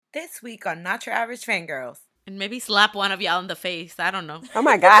This week on Not Your Average Fangirls. And maybe slap one of y'all in the face. I don't know. Oh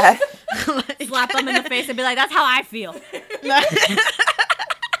my God. Slap them in the face and be like, that's how I feel.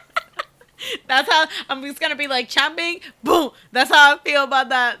 That's how I'm just gonna be like chomping. Boom. That's how I feel about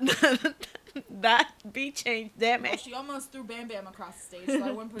that. That beat change. Damn it. She almost threw Bam Bam across the stage, so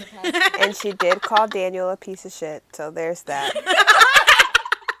I wouldn't put it past her. And she did call Daniel a piece of shit, so there's that.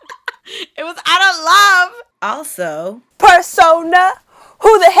 It was out of love. Also, Persona.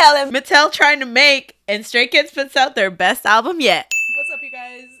 Who the hell am Mattel trying to make, and Stray Kids puts out their best album yet. What's up, you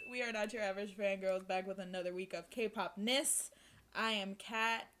guys? We are Not Your Average Fangirls, back with another week of K-pop-ness. I am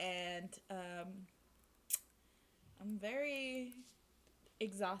Kat, and I'm very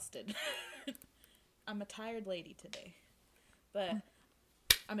exhausted. I'm a tired lady today, but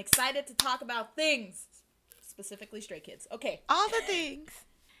I'm excited to talk about things, specifically Stray Kids. Okay. All the things.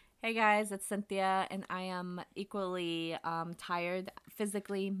 Hey guys, it's Cynthia, and I am equally tired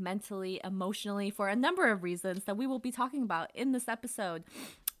physically, mentally, emotionally for a number of reasons that we will be talking about in this episode.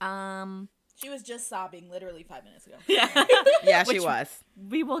 She was just sobbing literally 5 minutes ago. Yeah, she Which was.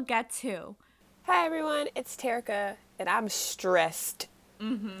 We will get to. Hi everyone, it's Terica, and I'm stressed.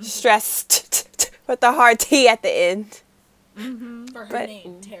 Mm-hmm. Stressed with the hard T at the end. Mm-hmm. For her But-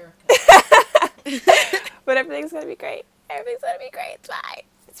 name, Terica. But everything's gonna be great. Everything's gonna be great. It's fine.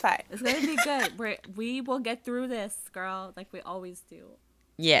 It's fine. It's going to be good. We will get through this, girl, like we always do.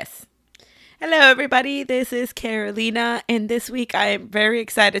 Yes. Hello, everybody. This is Carolina, and this week I am very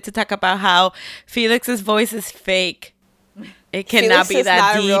excited to talk about how Felix's voice is fake. It cannot Felix be is that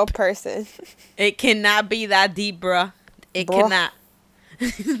not deep. a real person. It cannot be that deep, bruh. It Bruh. cannot.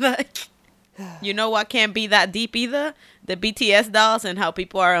 Like, you know what can't be that deep either? The BTS dolls and how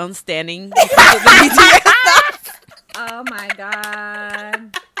people are unstanding because of the BTS dolls. Oh my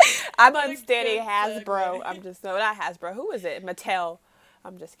God. I'm What a unstanding good Hasbro. segue. I'm just, no, not Hasbro. Who is it? Mattel.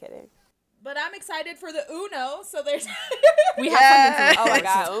 I'm just kidding. But I'm excited for the Uno, so there's... We have something to Oh look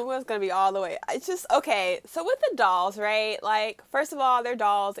my forward God, Uma's gonna be all the way. It's just, okay, so with the dolls, right? Like, first of all, they're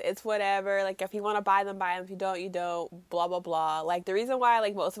dolls. It's whatever. Like, if you want to buy them, buy them. If you don't, you don't. Blah, blah, blah. Like, the reason why,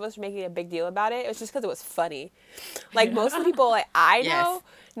 like, most of us were making a big deal about it was just because it was funny. Like, most of the people, like, I know, Yes.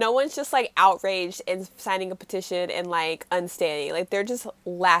 no one's just, like, outraged and signing a petition and, like, unstanding. Like, they're just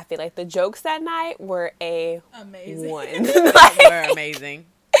laughing. Like, the jokes that night were a Amazing. one. We're amazing.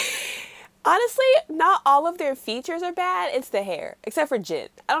 Honestly, not all of their features are bad. It's the hair, except for Jin.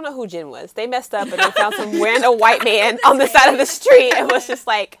 I don't know who Jin was. They messed up and they found some random white man on the side of the street and was just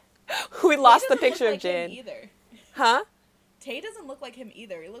like, we lost the Tay doesn't picture look of like him Jin. either. Huh? Tay doesn't look like him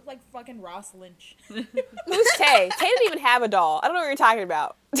either. He looked like fucking Ross Lynch. Who's Tay? Tay didn't even have a doll. I don't know what you're talking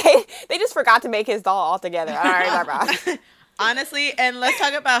about. They just forgot to make his doll altogether. All right. Honestly, and let's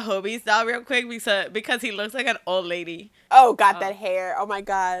talk about Hobie's doll real quick because he looks like an old lady. Oh, got that hair. Oh my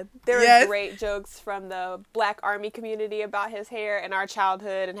God. There were Yes. great jokes from the Black Army community about his hair and our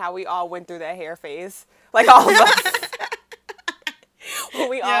childhood and how we all went through that hair phase. Like all of us. When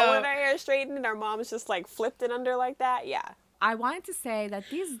we all Yo. wanted our hair straightened and our moms just like flipped it under like that. Yeah. I wanted to say that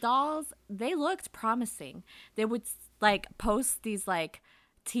these dolls, they looked promising. They would like post these like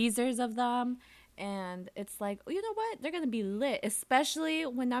teasers of them, and it's like, oh, you know what? They're gonna be lit, especially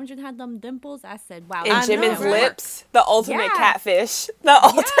when Namjoon had them dimples. I said, wow. And I know, Jimin's right? lips, the ultimate Yes. catfish. The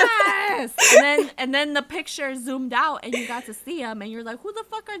ultimate. Yes. and then the picture zoomed out, and you got to see them, and you're like, who the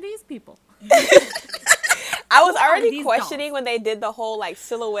fuck are these people? I was Who are already these questioning dolls? when they did the whole like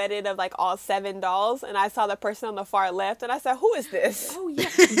silhouetted of like all 7 dolls, and I saw the person on the far left, and I said, "Who is this?" Oh yeah,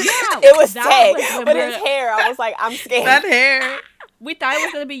 yeah. It was that Tay, was when but we're- his hair, I was like, I'm scared. That hair. We thought it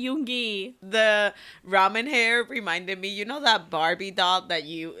was gonna be Yoongi. The ramen hair reminded me, you know that Barbie doll that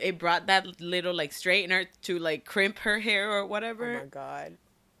it brought that little like straightener to like crimp her hair or Oh whatever? my God.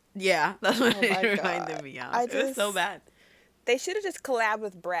 Yeah, that's what Oh my it reminded God. me of. I It was so just- bad. They should have just collabed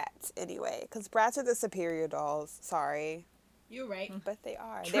with Bratz anyway, because Bratz are the superior dolls. Sorry, You're right. but they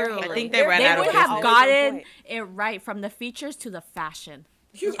are. True. They're I hairy. think they ran They out of would business. have always on gotten point. it right from the features to the fashion.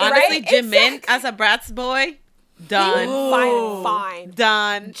 You're Honestly, Right? Jimin Exactly. as a Bratz boy, done. Ooh. Fine.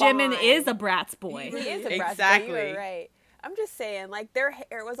 Done. Jimin Fine. is a Bratz boy. He is a Bratz boy. Exactly. You're right. I'm just saying, like, their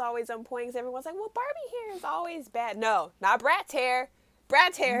hair was always on point, 'cause everyone's like, well, Barbie hair is always bad. No, not Bratz hair.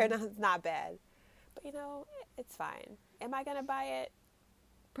 Bratz hair is not bad. But, you know, it's fine. Am I going to buy it?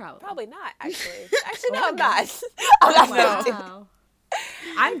 Probably. Probably not, actually. Actually, no, I'm not. I'm not going to. Wow.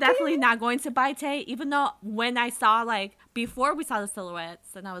 I'm definitely not going to buy Tay, even though when I saw, like, before we saw the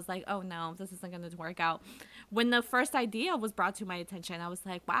silhouettes, and I was like, oh no, this isn't going to work out. When the first idea was brought to my attention, I was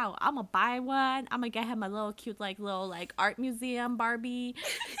like, wow, I'm going to buy one. I'm going to get him a little cute, little art museum Barbie.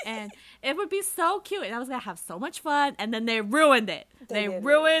 And it would be so cute. And I was going to have so much fun. And then they ruined it. They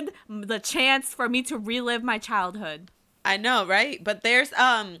ruined the chance for me to relive my childhood. I know, right? But there's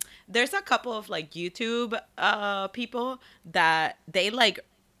a couple of like YouTube people that they like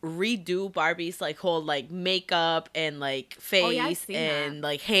redo Barbie's like whole like makeup and like face and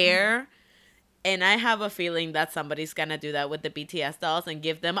like hair. And I have a feeling that somebody's gonna do that with the BTS dolls and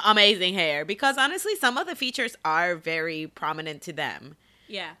give them amazing hair, because honestly some of the features are very prominent to them.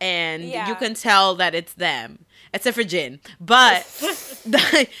 Yeah. And you can tell that it's them. Except for Jin. But it's the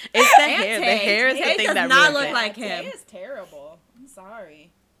hair. The hair is the thing that does not ruins look it. like him. Tay is terrible. I'm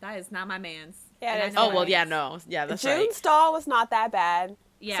sorry. That is not my man's. Yeah, Oh, well, yeah, no. Yeah, that's right. June's doll was not that bad.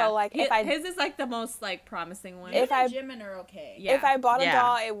 Yeah. So, like, his is like the most like promising one. If Jimin are okay. Yeah. If I bought a Yeah.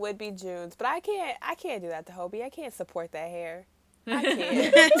 doll, it would be June's. But I can't do that to Hobie. I can't support that hair. I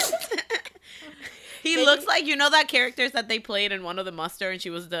can't. He looks like, you know, that characters that they played in one of the Muster, and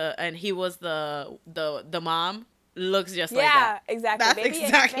he was the mom. Looks just like that. Yeah, exactly. That's Maybe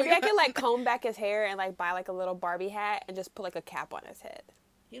exactly maybe I could like comb back his hair and like buy like a little Barbie hat and just put like a cap on his head.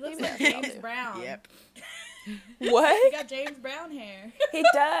 He looks like James Brown. Yep. He What? got James Brown hair. He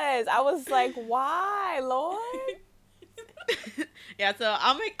does. I was like, why, Lord? Yeah, so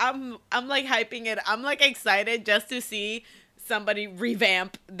I'm like hyping it. I'm like excited just to see somebody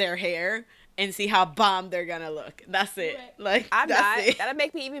revamp their hair and see how bomb they're gonna look. That's it. Like, I'm that's not. it. That'll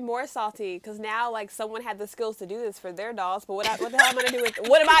make me even more salty because now like someone had the skills to do this for their dolls. But what the hell am I gonna do with?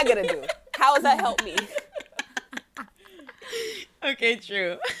 What am I gonna do? How does that help me? Okay,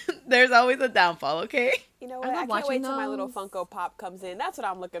 true. There's always a downfall. Okay. You know what? I'm I not can't wait watching till my little those. Funko Pop comes in. That's what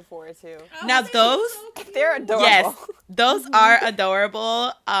I'm looking forward to. Now those. They're adorable. Yes, those are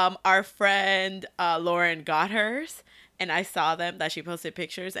adorable. Our friend Lauren got hers, and I saw them that she posted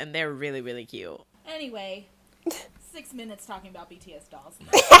pictures, and they're really, really cute. Anyway, 6 minutes talking about BTS dolls.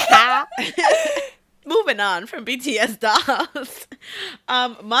 Moving on from BTS dolls,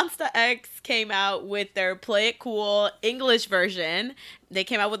 Monsta X came out with their Play It Cool English version. They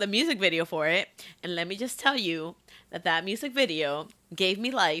came out with a music video for it, and let me just tell you that music video gave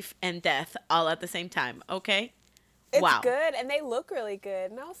me life and death all at the same time. Okay. It's Wow. good, and they look really good.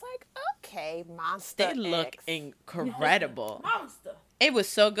 And I was like, okay, Monster They look X. incredible. Monster. It was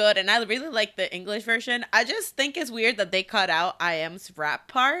so good, and I really like the English version. I just think it's weird that they cut out IM's rap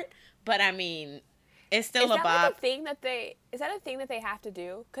part, but I mean, it's still a Is that bop. a thing that they have to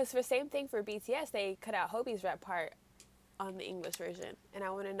do? Because for same thing for BTS, they cut out Hobie's rap part on the English version, and I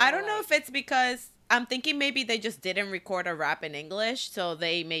want to know. I don't know if it's because I'm thinking maybe they just didn't record a rap in English, so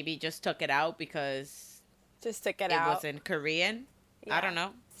they maybe just took it out because just to get it out. was in Korean. Yeah. I don't know.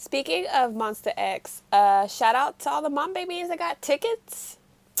 Speaking of Monsta X, shout out to all the mom babies that got tickets.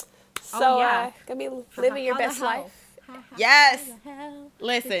 So, yeah. gonna be living your How the best hell? life. Yes. How the hell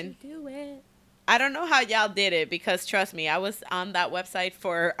Listen, did you do it? I don't know how y'all did it, because trust me, I was on that website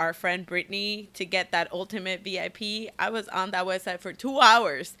for our friend Brittany to get that ultimate VIP. I was on that website for 2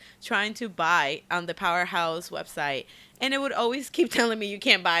 hours trying to buy on the Powerhouse website, and it would always keep telling me, you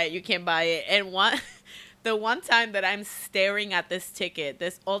can't buy it, you can't buy it. And the one time that I'm staring at this ticket,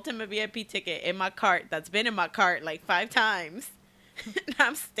 this ultimate VIP ticket in my cart, that's been in my cart like 5 times, and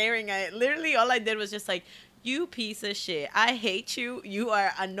I'm staring at it. Literally all I did was just like, you piece of shit. I hate you. You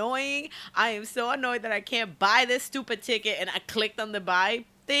are annoying. I am so annoyed that I can't buy this stupid ticket. And I clicked on the buy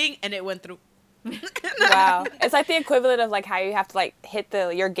thing and it went through. Wow, it's like the equivalent of like how you have to like hit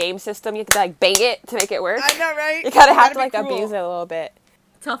your game system. You have to like bang it to make it work. I know, right? You gotta have to be like cruel. abuse it a little bit.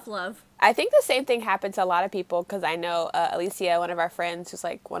 Tough love. I think the same thing happened to a lot of people because I know Alicia, one of our friends, who's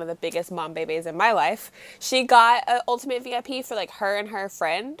like one of the biggest mom babies in my life. She got an ultimate VIP for like her and her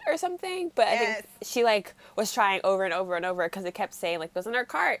friend or something, but I think she like was trying over and over and over because it kept saying like it was in her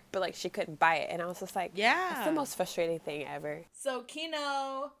cart, but like she couldn't buy it, and I was just like, Yeah. it's the most frustrating thing ever. So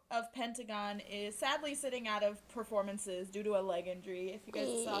Kino of Pentagon is sadly sitting out of performances due to a leg injury. If you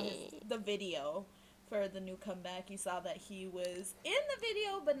guys saw the video for the new comeback, you saw that he was in the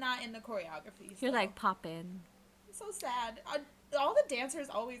video but not in the choreography. You're so like pop in. it's so sad. All the dancers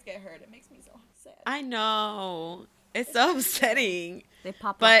always get hurt. It makes me so sad. I know. It's so upsetting. They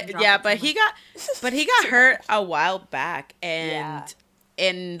pop up. But and drop yeah, it but so he much. got hurt a while back, and Yeah.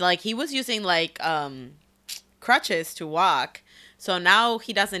 and like he was using like crutches to walk. So now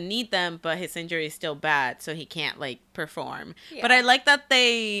he doesn't need them, but his injury is still bad, so he can't like perform. But Yeah. I like that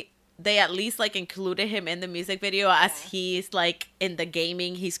they they at least like included him in the music video as he's like in the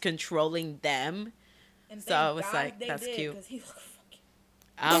gaming, he's controlling them. And So I was God like, they that's did, cute. 'cause he looked fucking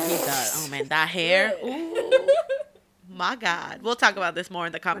Oh, he does. Oh man, that hair. good. Ooh, my God. We'll talk about this more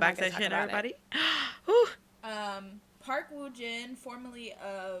in the comeback not gonna section, talk about everybody. Whew. Park Woo-jin, formerly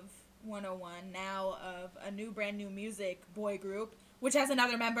of 101, now of a brand new music boy group, which has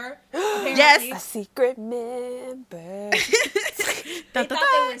another member. Apparently. Yes. A secret member. They thought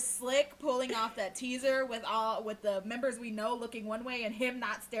they were slick pulling off that teaser with the members we know looking one way and him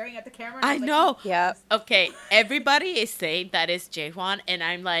not staring at the camera. And I was like, know. Yep. Okay, everybody is saying that it's Jaehwan, and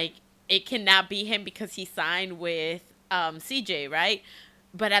I'm like, it cannot be him because he signed with CJ, right?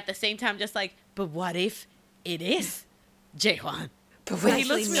 But at the same time, just like, but what if it is Jaehwan? But But he wait,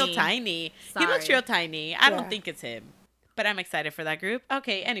 looks Actually real me. tiny. He looks Sorry. real tiny. I don't Yeah. think it's him. But I'm excited for that group.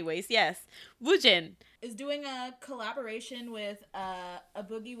 Okay, anyways, yes. Woojin. is doing a collaboration with a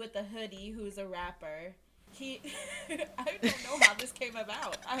Boogie with the Hoodie, who's a rapper. He, I don't know how this came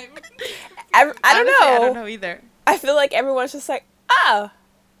about. I don't Honestly, I don't know. know either. I feel like everyone's just like, oh,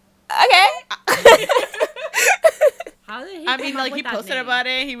 okay. How did he? I come mean, up like, with he that posted name? about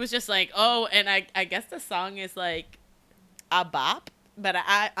it. He was just like, oh, and I guess the song is like a bop. But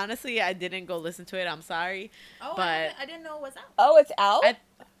I honestly, I didn't go listen to it. I'm sorry. Oh, But I didn't know it was out. Oh, it's out?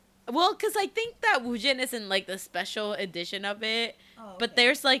 well, because I think that Woojin is in like the special edition of it. Oh, But okay.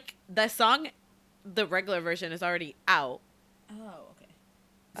 there's like the song, the regular version is already out. Oh,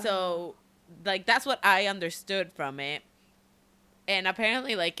 okay. So, like, that's what I understood from it. And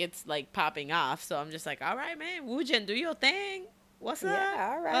apparently, like, it's, like, popping off. So I'm just like, all right, man. Woojin, do your thing. What's up?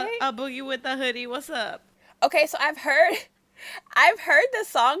 Yeah, all right. A Boogie with the Hoodie. What's up? Okay, so I've heard the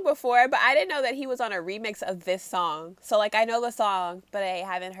song before, but I didn't know that he was on a remix of this song. So like I know the song, but I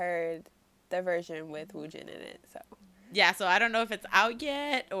haven't heard the version with Woojin in it. So Yeah, so I don't know if it's out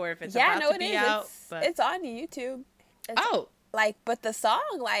yet or if it's yeah, about no, to it be is. out. But It's on YouTube. It's, oh, like, but the song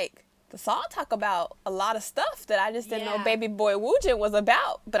talk about a lot of stuff that I just didn't know Yeah. Baby Boy Woojin was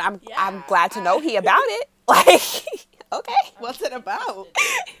about. But I'm Yeah, glad to know he about it. Like, okay. what's it about?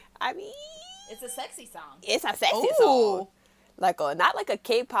 I mean, It's a sexy song. it's a sexy Ooh. song. Like not like a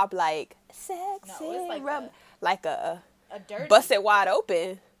K-pop like sexy No, it's like like a A dirty. bust it wide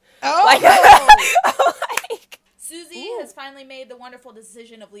open. Oh, Like, Suzy Ooh. has finally made the wonderful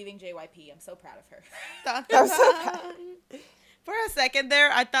decision of leaving JYP. I'm so proud of her. dun, I'm dun, so dun. For a second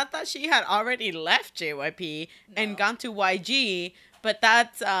there, I thought that she had already left JYP and No. gone to YG, but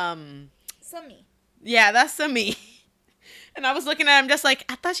that's Sumi. yeah, that's Sumi. And I was looking at him just like,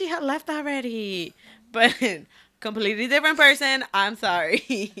 I thought she had left already. But completely different person. I'm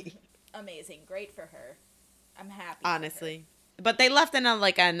sorry. Amazing. Great for her. I'm happy. for Honestly. But they left in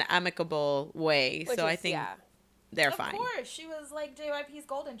an amicable way. which so I is- think yeah. they're her. Of fine. course. She was like JYP's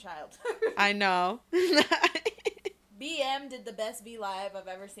golden child. I know. BM did the best V Live I've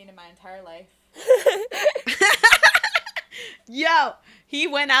ever seen in my entire life. Yo, he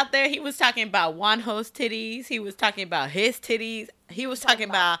went out there. He was talking about Wonho's titties. He was talking about his titties. He was talking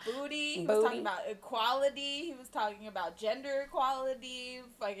about booty. He was Booty. talking about equality. He was talking about gender equality.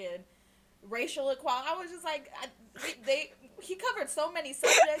 Fucking racial equality. I was just like, he covered so many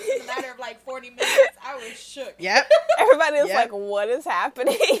subjects in a matter of like 40 minutes. I was shook. yep. Everybody was Yep. like, what is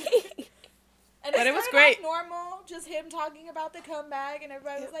happening? And But it was started off great. normal, just him talking about the comeback, and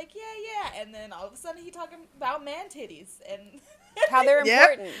everybody was like, yeah. And then all of a sudden, he talking about man titties and How they're Yep.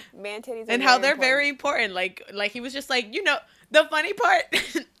 important. Man titties are And how they're very important. Like he was just like, the funny part,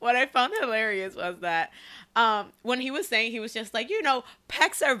 what I found hilarious was that when he was saying, he was just like,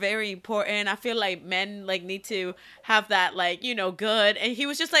 pecs are very important. I feel like men like need to have that, like, good. And he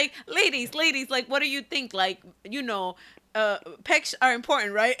was just like, ladies, like, what do you think? Like, pecs are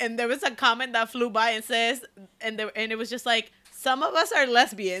important, right? And there was a comment that flew by and says, and it was just like, some of us are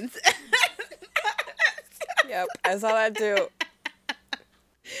lesbians. Yep, I saw that too.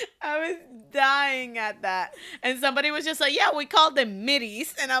 I was dying at that. And somebody was just like, yeah, we call them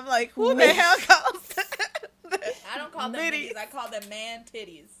middies. And I'm like, who the hell calls I don't call them middies? titties, I call them man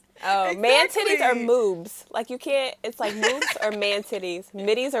titties. Oh, man titties are Exactly. moobs. Like you can't. It's like moobs or man titties.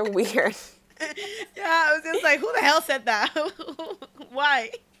 Middies are weird. Yeah, I was just like, who the hell said that? Why?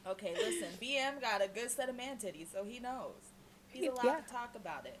 Okay, listen, BM got a good set of man titties, so he knows. He's allowed Yeah. to talk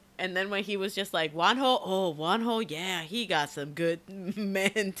about it. And then when he was just like, Wonho, yeah, he got some good man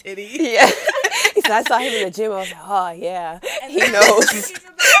titties. Yeah. So I saw him in the gym. I was like, oh yeah, And he then knows. thinking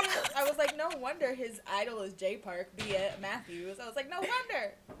about it, I was like, no wonder his idol is J Park, B. Matthews. I was like, no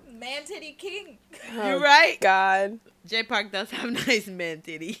wonder. Man titty king. Oh, You're right. God. J Park does have nice man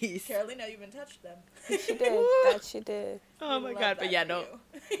titties. Carolina even touched them. She did. That she did. Oh We my love god, but that yeah, for no.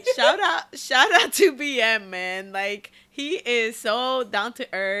 you. Shout out to BM, man. Like, he is so down to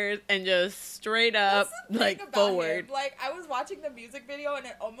earth and just straight up That's the thing like about forward. him. Like, I was watching the music video and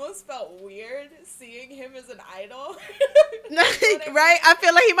it almost felt weird seeing him as an idol. Right? I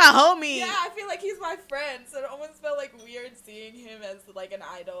feel like he my homie. Yeah, I feel like he's my friend, so it almost felt like weird seeing him as like an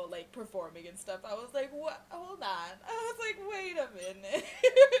idol, like performing and stuff. I was like, what? Hold on. I was like, wait a minute.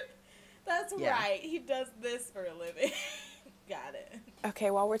 That's Yeah. right. He does this for a living. Got it. Okay,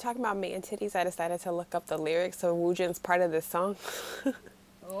 while we're talking about man titties, I decided to look up the lyrics. So Woojin's part of this song.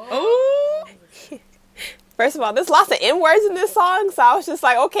 Oh. First of all, there's lots of N words in this song, so I was just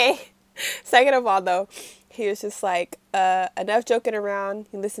like, okay. Second of all, though, he was just like, enough joking around.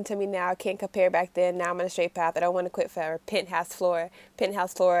 You listen to me now. Can't compare back then. Now I'm on a straight path. I don't want to quit forever. Penthouse floor.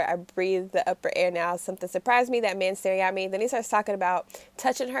 Penthouse floor. I breathe the upper air now. Something surprised me. That man staring at me. Then he starts talking about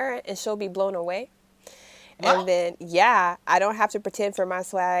touching her and she'll be blown away. And then, yeah, I don't have to pretend for my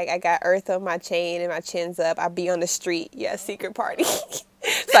swag. I got earth on my chain and my chin's up. I be on the street. Yeah, secret party.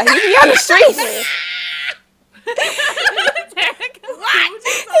 So he be on the street. On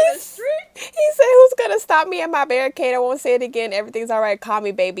the street? He said, "Who's gonna stop me at my barricade? I won't say it again. Everything's all right. Call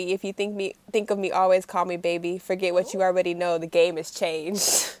me baby. If you think of me, always call me baby. Forget what you already know. The game has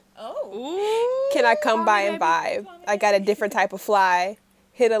changed. Oh. Ooh. Can I come by and vibe? I got a different type of fly.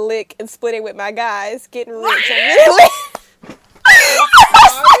 Hit a lick and split it with my guys. Getting rich. I'm really lit."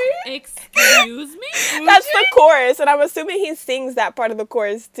 Excuse me? That's the chorus, and I'm assuming he sings that part of the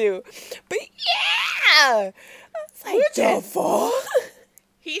chorus too. But yeah, it's like the fuck.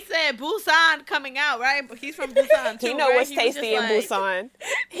 He said Busan coming out, right? But he's from Busan too. He know right? what's He was tasty in just like, Busan.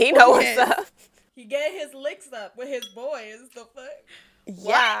 He know what's Yes. up. He get his licks up with his boys. The fuck?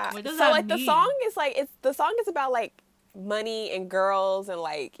 Yeah. What does So that like the mean? song is like the song is about like money and girls and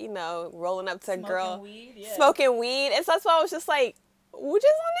like, you know, rolling up to a girl. Smoking weed? Yeah. Smoking weed. And so that's why I was just like, Woojin's on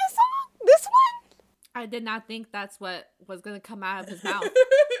this song? This one? I did not think that's what was going to come out of his mouth.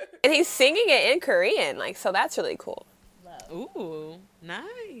 And he's singing it in Korean. Like, so that's really cool. Love. Ooh,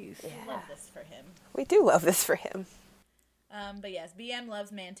 nice. Love this for him. We do love this for him. But yes, BM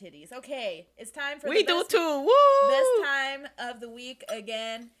loves man titties. Okay, it's time for We the do best, too. Woo! best time of the week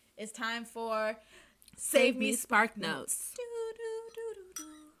again. It's time for Save me Spark Notes.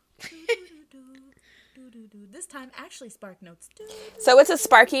 This time, actually, Spark Notes. So it's a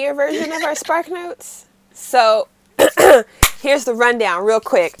sparkier version of our Spark Notes. So here's the rundown real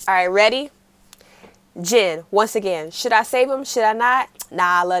quick. All right, ready? Jin, once again, should I save him? Should I not?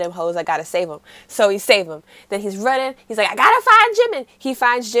 Nah, I love him hoes. I gotta save him. So he save him. Then he's running. He's like, I gotta find Jimin. He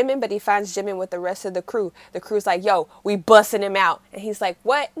finds Jimin, but he finds Jimin with the rest of the crew. The crew's like, yo, we busting him out. And he's like,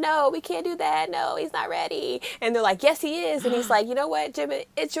 what? No, we can't do that. No, he's not ready. And they're like, yes, he is. And he's like, you know what, Jimin?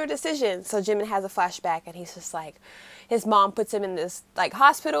 It's your decision. So Jimin has a flashback, and he's just like, his mom puts him in this like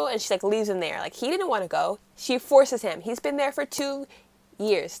hospital, and she like leaves him there. Like he didn't want to go. She forces him. He's been there for 2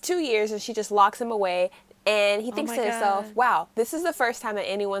 years, and she just locks him away. And he thinks my to himself, God. wow, this is the first time that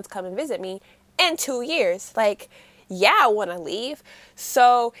anyone's come and visit me in 2 years. Like, yeah, I want to leave.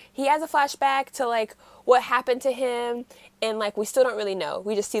 So he has a flashback to like what happened to him. And like, we still don't really know.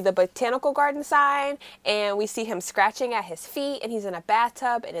 We just see the botanical garden sign, and we see him scratching at his feet, and he's in a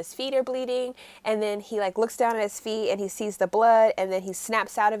bathtub and his feet are bleeding. And then he like looks down at his feet and he sees the blood, and then he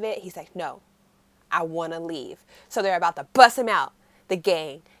snaps out of it. He's like, no, I want to leave. So they're about to bust him out. The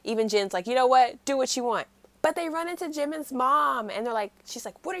gang. Even Jin's like, you know what? Do what you want. But they run into Jimin's mom, and they're like, she's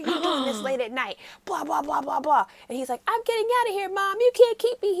like, what are you doing this late at night? Blah, blah, blah, blah, blah. And he's like, I'm getting out of here, Mom. You can't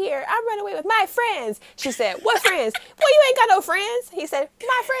keep me here. I'm running away with my friends. She said, what friends? Well, you ain't got no friends. He said,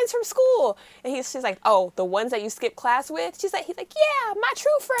 my friends from school. And she's like, oh, the ones that you skipped class with? He's like, yeah, my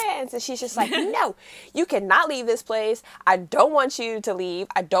true friends. And she's just like, no, you cannot leave this place. I don't want you to leave.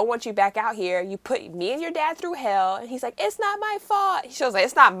 I don't want you back out here. You put me and your dad through hell. And he's like, it's not my fault. She was like,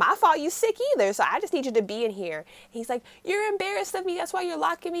 it's not my fault. You sick either. So I just need you to be in here. And he's like, you're embarrassed of me. That's why you're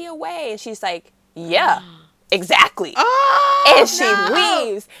locking me away. And she's like, yeah, exactly. Oh, And she no.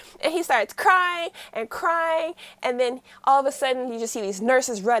 leaves. And he starts crying and crying. And then all of a sudden, you just see these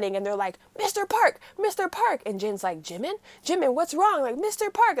nurses running. And they're like, Mr. Park, Mr. Park. And Jin's like, Jimin, what's wrong? Like,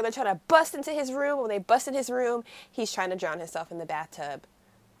 Mr. Park. And they're trying to bust into his room. When they bust in his room, he's trying to drown himself in the bathtub.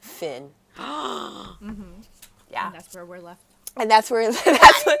 Finn. Yeah. And that's where we're left. And that's where, yep,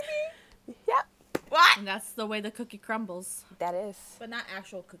 What? And that's the way the cookie crumbles. that is. But not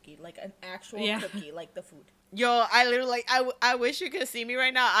actual cookie, like an actual Yeah. cookie, like the food. Yo, I literally, like, I wish you could see me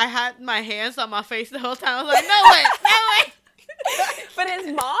right now. I had my hands on my face the whole time. I was like, no way, no way. But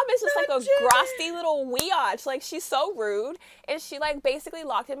his mom is just like a grosty little weotch. Like, she's so rude. And she, like, basically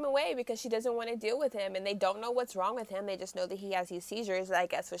locked him away because she doesn't want to deal with him. And they don't know what's wrong with him. They just know that he has these seizures that I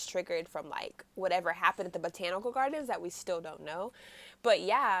guess was triggered from, like, whatever happened at the botanical gardens that we still don't know. But,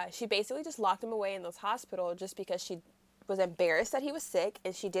 yeah, she basically just locked him away in this hospital just because she was embarrassed that he was sick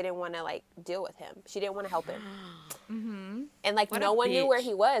and she didn't want to, like, deal with him. She didn't want to help him. And, like, no one knew where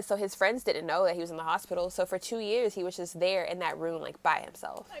he was, so his friends didn't know that he was in the hospital. So for 2 years, he was just there in that room, like, by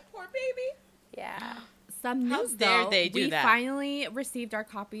himself. My poor baby. Yeah. Some How news, dare though. they do we that? finally received our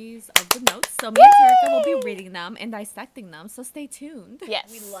copies of the notes, so me and Terica will be reading them and dissecting them, so stay tuned.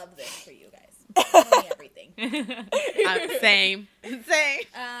 Yes. We love this for you guys. Telling everything. Same.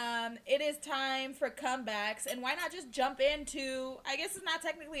 It is time for comebacks, and why not just jump into, I guess it's not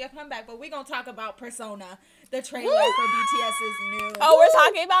technically a comeback, but we're going to talk about Persona, the trailer for BTS's new. Oh, we're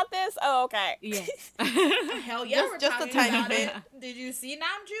talking about this? Oh, okay. Yeah. Hell yeah, we're just a talking tiny about bit. it. Did you see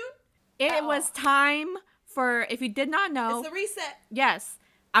Namjoon? It was time for, if you did not know, It's the reset. yes,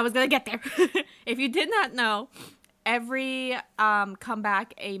 I was going to get there. If you did not know, every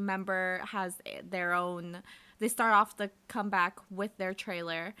comeback, a member has their own, they start off the comeback with their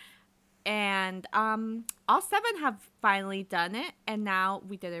trailer. And all 7 have finally done it. And now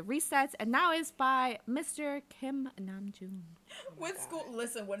we did a reset. And now it's by Mr. Kim Namjoon. When School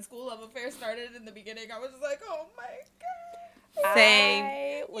Love Affair started in the beginning, I was just like, oh my god. Same.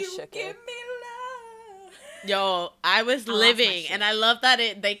 I was You shook. give me love. Yo, I was lost my living, shit. and I love that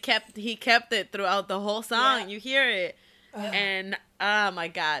he kept it throughout the whole song. Yeah. You hear it, and oh my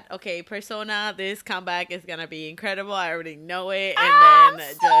god. Okay, Persona, this comeback is gonna be incredible. I already know it, and then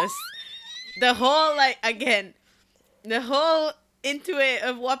just the whole the whole intuit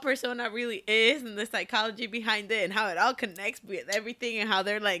of what Persona really is and the psychology behind it and how it all connects with everything and how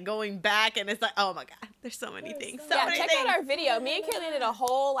they're like going back, and it's like, oh my god, there's so many things. So Yeah, many check things. out our video. Me and Kaylee did a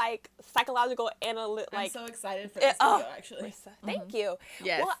whole, like, psychological I'm like. so excited for this video, actually. Thank you.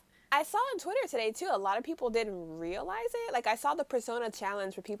 Yes. Well, I saw on Twitter today, too, a lot of people didn't realize it. Like, I saw the Persona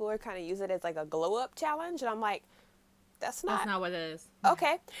challenge where people were kind of using it as, like, a glow-up challenge. And I'm like, that's That's not what it is.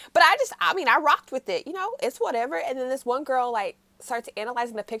 okay. But I rocked with it. You know, it's whatever. And then this one girl, like, starts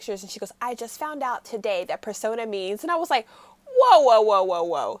analyzing the pictures. And she goes, I just found out today that Persona means. And I was like, whoa, whoa, whoa, whoa,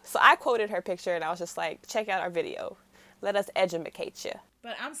 whoa. So I quoted her picture. And I was just like, check out our video. Let us educate you.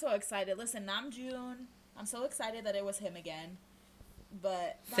 But I'm so excited. Listen, Namjoon, I'm so excited that it was him again.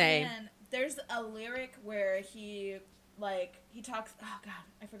 But Same. man, there's a lyric where he talks, oh god,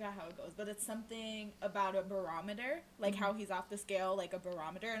 I forgot how it goes, but it's something about a barometer, like how he's off the scale like a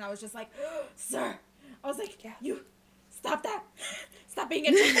barometer, and I was just like, sir, I was like, you stop that. Stop being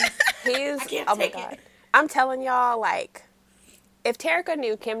a genius. He's, I can't oh my take god. it. I'm telling y'all, like, if Terica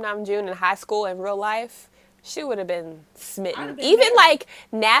knew Kim Namjoon in high school in real life, she would have been smitten. I'd have been Even married. like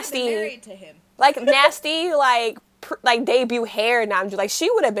I've been nasty, married to him. like nasty, like debut hair Namjoon. Like,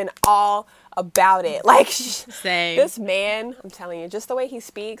 she would have been all about it. Like, Same. this man, I'm telling you, just the way he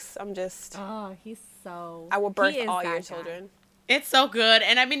speaks, Oh, he's so... I will birth he is all that your guy. children. It's so good.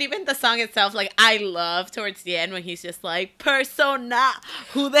 And I mean, even the song itself, like, I love towards the end when he's just like, Persona,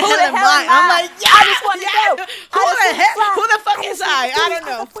 who the hell am I? I'm like, yeah, I just want to go. Who the fuck is I don't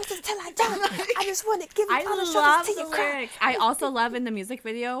know. I just want to give you I all the love shoulders to the your crown. lyrics. I also love in the music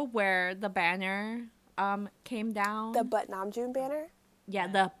video where the banner came down. The But Namjoon banner. Yeah,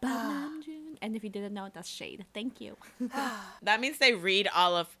 the Namjoon. And if you didn't know, that's shade. Thank you. That means they read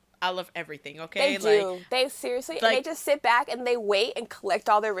all of everything, okay? They do. Like, They seriously, and like- they just sit back and they wait and collect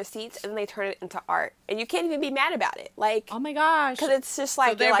all their receipts and then they turn it into art. And you can't even be mad about it. Like, Oh my gosh. because it's just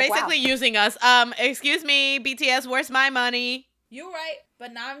like, so they're you're like, basically wow. using us. Excuse me, BTS, where's my money? You're right,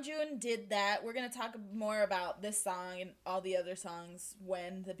 but Namjoon did that. We're going to talk more about this song and all the other songs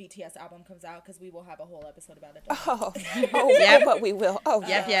when the BTS album comes out, because we will have a whole episode about it. Oh, Yep. but we will. Oh,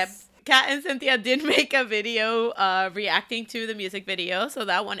 Yep. Kat and Cynthia did make a video reacting to the music video, so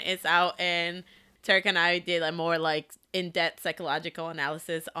that one is out, and Tarek and I did a more like in-depth psychological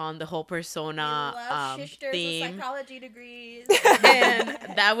analysis on the whole Persona love shisters with theme, psychology degrees. and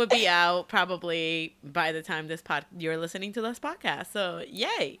that would be out probably by the time you're listening to this podcast. So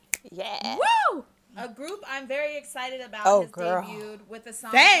yay! Yeah. Woo! A group I'm very excited about Oh, has girl. debuted with a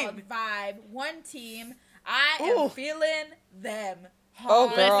song Same. called Vibe. One team. I Ooh. am feeling them. Oh,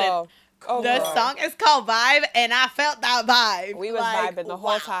 hard. girl. Oh, The girl. song is called Vibe, and I felt that vibe. We was Like, vibing the wow.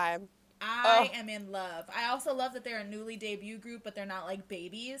 whole time. I am in love. I also love that they're a newly debut group, but they're not like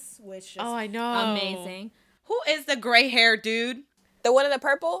babies, which just Oh, I know. Amazing. Who is the gray hair dude? The one in the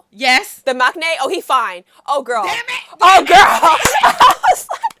purple? Yes. The Maknae? Oh, he fine. Oh, girl. Damn it. Oh, girl. I was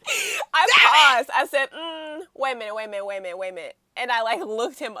like, I paused. I said, wait a minute. and I like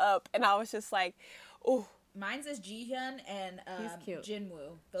looked him up, and I was just like, "Ooh, Mine's is Jihyun and He's cute.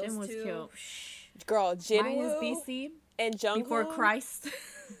 Jinwoo. Those Jin was two. cute. girl, Mine Jinwoo is BC and Jungkook." before Christ.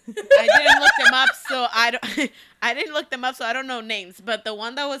 I didn't look them up, so I don't. I didn't look them up, so I don't know names. But the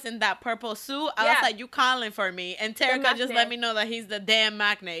one that was in that purple suit, I was Yeah. like, "You calling for me?" And Terika just Maknae. let me know that he's the damn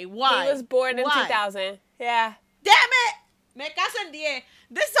Maknae. Why? He was born in Why? 2000. Yeah. Damn it! Me caso en 10.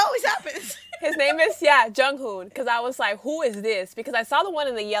 This always happens. His name is, Junghoon. Because I was like, who is this? Because I saw the one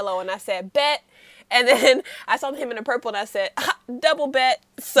in the yellow and I said, bet. And then I saw him in the purple and I said, double bet.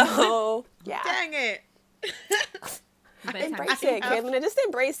 So, yeah. Dang it. Embrace it, Caitlin. Just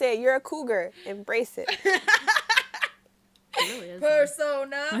embrace it. You're a cougar. Embrace it. Really is, though.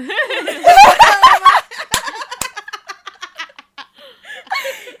 Persona.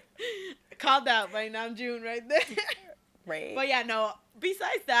 Called out by Namjoon right there. Right. But yeah, no.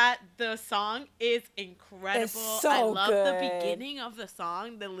 Besides that, the song is incredible. It's so I love the good. beginning of the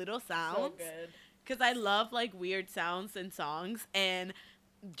song, the little sounds. So good. Because I love like weird sounds in songs, and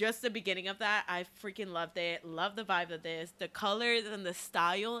just the beginning of that, I freaking loved it. Love the vibe of this, the colors and the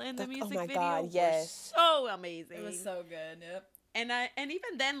style in the music my video. God, were yes. so amazing. It was so good. Yep. And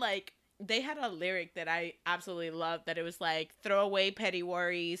even then, like, they had a lyric that I absolutely loved, that it was like, throw away petty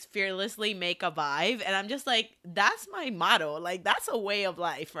worries, fearlessly make a vibe. And I'm just like, that's my motto. Like, that's a way of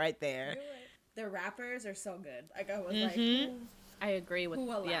life right there. The rappers are so good. Like I was Mhm. like, I agree with Who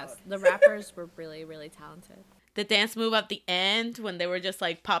allowed? yes. The rappers were really, really talented. The dance move at the end when they were just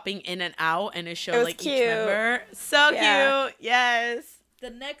like popping in and out, and it showed was like cute. each member. So Yeah. cute. Yes. the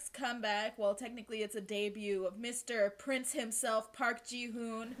next comeback. Well, technically, it's a debut of Mr. Prince himself, Park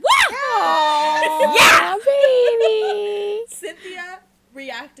Ji-hoon. Yeah, baby. Cynthia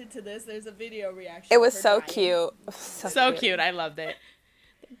reacted to this. There's a video reaction. It was of her so dying. cute. So cute. I loved it.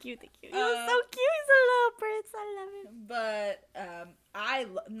 Thank you. He was so cute. He's a little prince. I love him.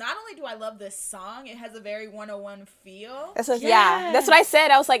 But not only do I love this song, it has a very 101 feel. That's what, yeah, that's what I said.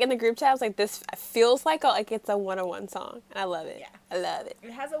 I was like in the group chat. I was like, this feels like it's a 101 song, and I love it. Yeah. I love it.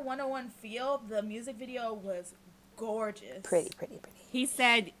 It has a 101 feel. The music video was gorgeous. Pretty. He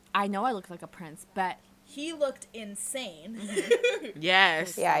said, "I know I look like a prince, but He looked insane.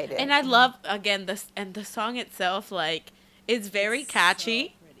 Yes. Yeah, I did. And I love again the song itself. Like, it's very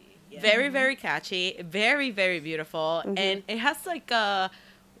catchy. So pretty. Yeah. Very, very catchy, very, very beautiful, and it has like a,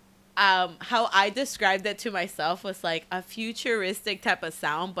 how I described it to myself was like a futuristic type of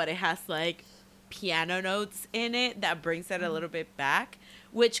sound, but it has like piano notes in it that brings it a little bit back,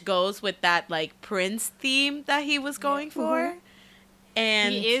 which goes with that like Prince theme that he was going for,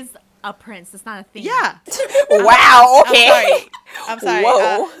 and he is a prince. It's not a thing." yeah. Wow. Okay. I'm sorry.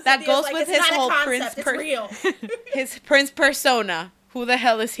 Whoa. That Cynthia's goes like, with it's his not a whole concept, Prince, it's real. his Prince persona. Who the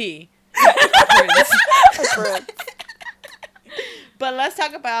hell is he? Prince. But let's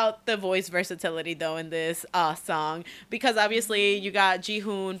talk about the voice versatility though in this song, because obviously you got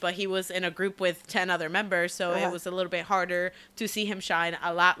Jihoon, but he was in a group with 10 other members, so it was a little bit harder to see him shine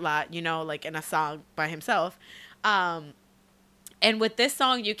a lot, you know, like in a song by himself. And with this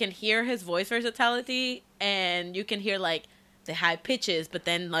song, you can hear his voice versatility, and you can hear like the high pitches, but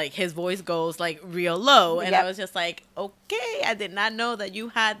then like his voice goes like real low, and I was just like, okay, I did not know that you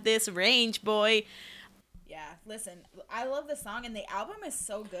had this range, boy. Yeah, listen, I love the song, and the album is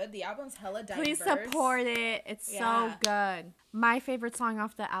so good. The album's hella diverse. Please support it. It's Yeah. so good. My favorite song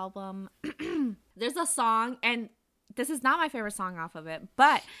off the album. There's a song, and this is not my favorite song off of it,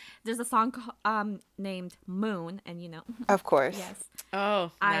 but there's a song named Moon, and you know, Of course. yes.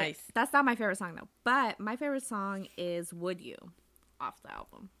 Oh, nice. That's not my favorite song though. But my favorite song is "Would You" off the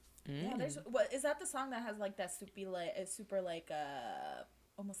album. Yeah, there's what is that the song that has like that super like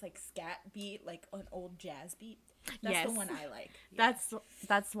almost like scat beat, like an old jazz beat? That's Yes. the one I like. Yeah.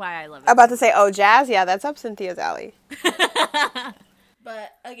 That's why I love I'm it. about to say, oh, jazz? Yeah, that's up Cynthia's alley.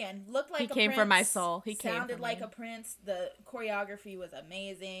 But again, looked like He a came prince, for my soul. He came sounded for like me. a prince. The choreography was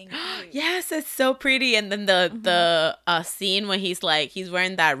amazing. Yes, it's so pretty. And then the scene when he's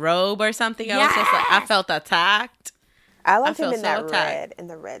wearing that robe or something. I was just like, I felt attacked. I loved I him feel in so that attacked. in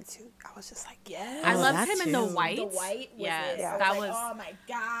the red suit. I was just like, Yes. I Oh, loved that him in the too. white. The white was Yes, it. I was that like, was. oh my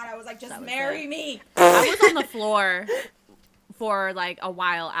god. I was like, just was marry it. me. I was on the floor for like a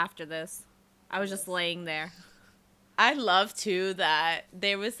while after this. I was just laying there. I love too that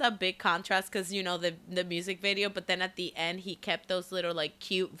there was a big contrast because you know the music video, but then at the end he kept those little like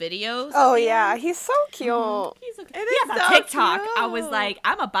cute videos. oh, yeah, he's so cute. He's okay. It Yeah, is on so TikTok. I was cute. like,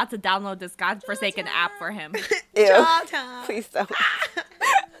 I'm about to download this godforsaken app for him. Ew. Jaw time. Please don't.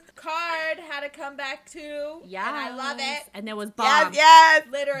 Card had a comeback too. Yeah, And I love it. And it was Yes, bomb. yes.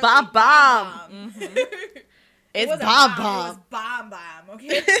 Literally. Bomb. bomb. It's wasn't bomb It was bomb. bomb.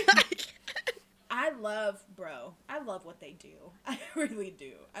 Okay. I love what they do. I really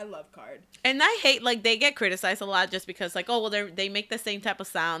do. I love Card. And I hate, like, they get criticized a lot just because, like, oh, well, they make the same type of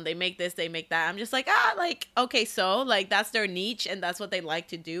sound. They make this, they make that. I'm just like, like, okay, so, like, that's their niche and that's what they like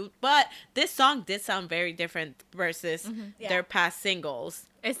to do. But this song did sound very different versus their past singles.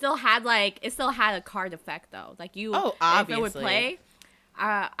 It still had a Card effect though. Like if it would obviously. play,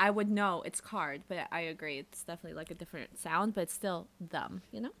 I would know it's Card. But I agree, it's definitely like a different sound, but it's still them,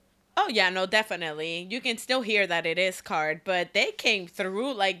 you know? Oh, yeah, no, definitely. You can still hear that it is Card, but they came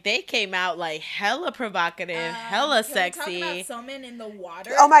through, like, they came out, like, hella provocative, hella sexy. Can we talk about Somin in the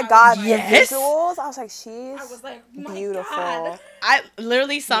water? Oh my god, Yes. the visuals! I was like, she's I was like, my beautiful. God. I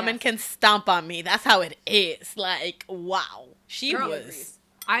literally, Summon Yes. can stomp on me. That's how it is. Like, wow. She Girl, was...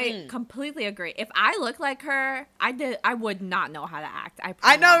 I completely agree. If I looked like her, I would not know how to act.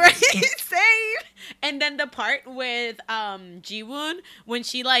 I know, right? Same. And then the part with Jiwoon when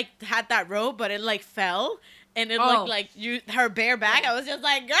she like had that rope, but it like fell and it looked like her bare back. I was just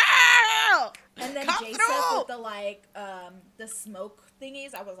like, girl. And then come Jason through. with the like the smoke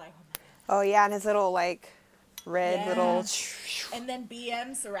thingies. I was like, oh my God. Oh yeah, and his little like red Yeah. little. And then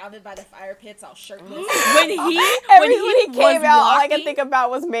BM surrounded by the fire pits, all shirtless. when he When he came was out, all I could walking- think about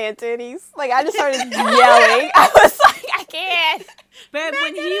was man titties. Like I just started yelling. I was like, I can't. But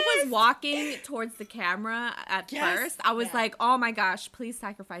when he was walking towards the camera at Yes. first, I was Yeah. like, oh my gosh, please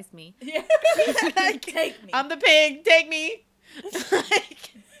sacrifice me. Yeah. Like, Take me. I'm the pig. Take me.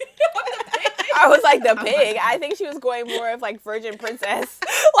 Like, I was like the pig. I think she was going more of like Virgin Princess.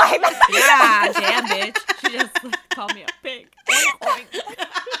 Like Yeah, damn bitch. She just called me a pig.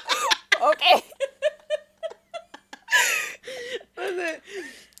 okay.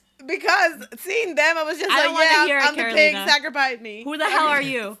 because seeing them, I was just I like, don't wanna hear it, I'm the pig. Carolina. Sacrifice me. Who the hell are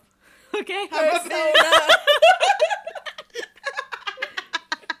you? Okay. Persona.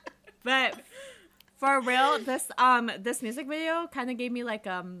 But for real, this music video kind of gave me like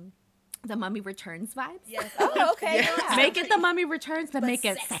the Mummy Returns vibes. Yes. Oh, okay. Yeah. Yeah. Make it the Mummy Returns, but make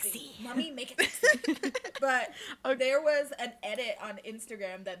it sexy. sexy. Mommy, make it sexy. But there was an edit on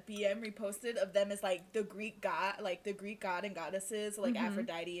Instagram that BM reposted of them as like the Greek god and goddesses, like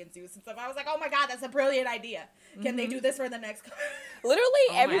Aphrodite and Zeus and stuff. I was like, oh my God, that's a brilliant idea. Can they do this for the next? Literally,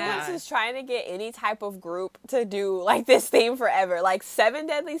 my everyone's God. just trying to get any type of group to do like this theme forever, like Seven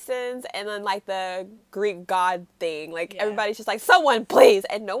Deadly Sins, and then like the Greek god thing. Like Yeah. everybody's just like, someone please,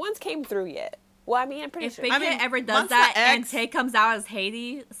 and no one's came through yet. Well, I mean, I'm pretty If sure. Big I mean, Hit ever does Monsta that and X- Tay comes out as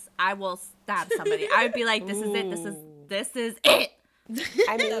Hades, I will stab somebody. I would be like, this is it. This is it.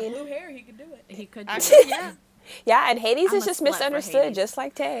 I That mean, blue hair, he could do it. He could do Actually, it. yeah. yeah, and Hades I'm is a just slut for misunderstood, Hades. just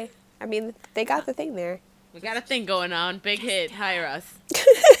like Tay. I mean, they got the thing there. We got a thing going on. Big hit. Hire us.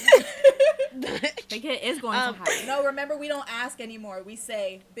 Big Hit is going to hire. No, remember, we don't ask anymore. We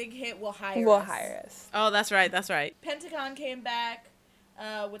say, Big Hit will hire Will us. hire us. Oh, that's right. That's right. Pentagon came back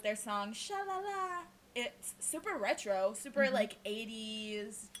with their song Sha-La-La. It's super retro, super like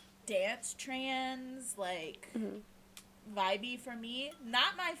 80s dance trance, like vibey for me.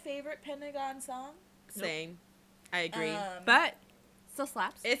 Not my favorite Pentagon song, Same. I agree. But still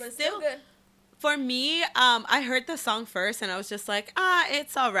slaps. It's but still good. for me. I heard the song first, and I was just like,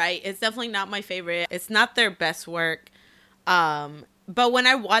 it's all right. It's definitely not my favorite. It's not their best work. But when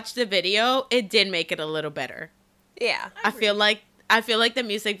I watched the video, it did make it a little better. Yeah. I feel like the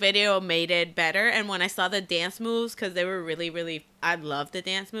music video made it better, and when I saw the dance moves, because they were really, really, I love the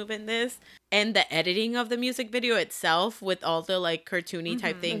dance move in this, and the editing of the music video itself with all the like cartoony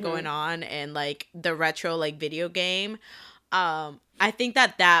type thing going on, and like the retro like video game, I think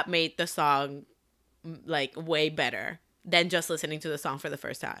that made the song like way better than just listening to the song for the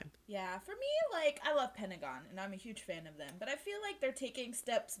first time. Yeah, for me, like, I love Pentagon, and I'm a huge fan of them, but I feel like they're taking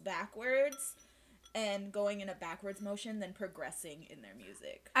steps backwards and going in a backwards motion than progressing in their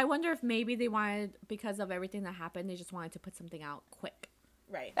music. I wonder if maybe they wanted, because of everything that happened, they just wanted to put something out quick.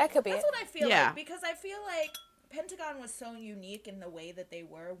 Right. That could be That's it. what I feel Yeah. like, because I feel like Pentagon was so unique in the way that they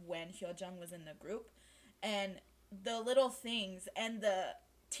were when Hyojung was in the group, and the little things and the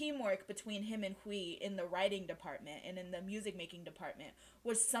teamwork between him and Hui in the writing department and in the music making department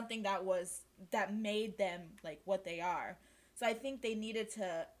was something that made them like what they are. So I think they needed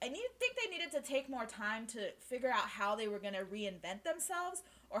to take more time to figure out how they were going to reinvent themselves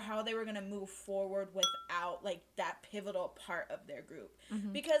or how they were going to move forward without like that pivotal part of their group.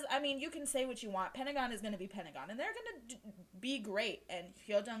 Because I mean, you can say what you want. Pentagon is going to be Pentagon and they're going to be great, and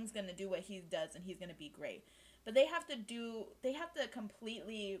Hyojung's going to do what he does and he's going to be great. But they have to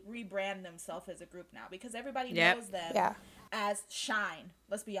completely rebrand themselves as a group now because everybody Yep. knows them Yeah. as Shine.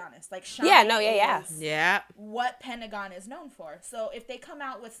 Let's be honest. Like Shine Yeah, no, yeah. is Yeah. what Pentagon is known for. So if they come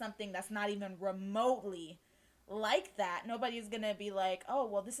out with something that's not even remotely like that, nobody's gonna be like, oh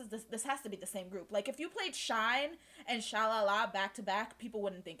well, this has to be the same group. Like if you played Shine and Shalala back to back, people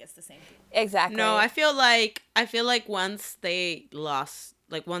wouldn't think it's the same group. Exactly. No, I feel like once they lost,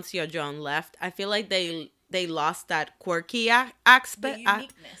 like once Yeojong left, I feel like they lost that quirky aspect, The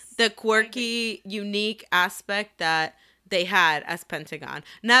uniqueness. the quirky, unique aspect that they had as Pentagon.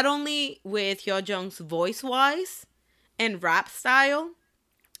 Not only with Yeojong's voice wise and rap style,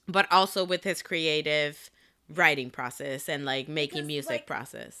 but also with his creative writing process and like making Because, music like,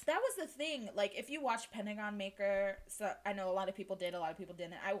 process. That was the thing. Like, if you watch Pentagon Maker, so I know a lot of people did, a lot of people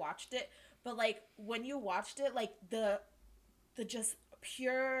didn't. I watched it, but like when you watched it, like the just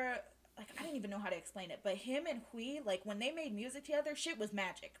pure, like I don't even know how to explain it, but him and Hui, like when they made music together, shit was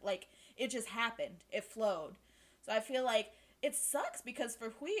magic. Like it just happened. It flowed. So I feel like it sucks because for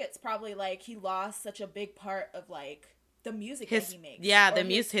Hui, it's probably like he lost such a big part of like the music that he makes. Yeah, Or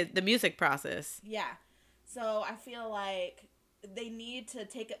the music process. Yeah. So I feel like they need to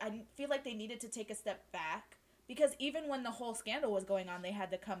I feel like they needed to take a step back because even when the whole scandal was going on, they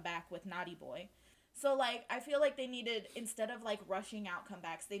had to come back with Naughty Boy. So like I feel like they needed, instead of like rushing out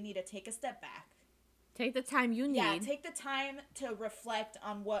comebacks, they need to take a step back. Take the time you need. Yeah, take the time to reflect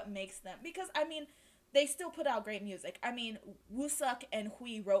on what makes them, because I mean, they still put out great music. I mean, Wooseok and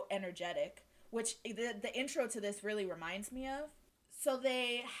Hui wrote Energetic, which the intro to this really reminds me of. So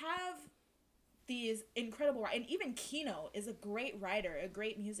they have these incredible, and even Kino is a great writer, a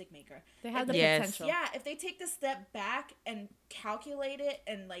great music maker. They have If the Yes. potential. Yeah, if they take the step back and calculate it,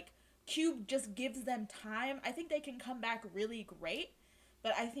 and like Cube just gives them time, I think they can come back really great.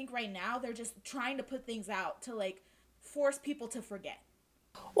 But I think right now they're just trying to put things out to like force people to forget.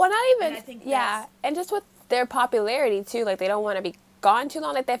 Well, not even, And I think yeah, and just with their popularity too, like they don't want to be gone too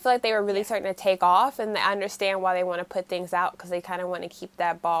long. Like they feel like they were really starting to take off, and I understand why they want to put things out because they kind of want to keep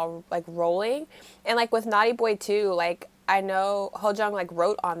that ball like rolling. And like with Naughty Boy too, like I know Hojung like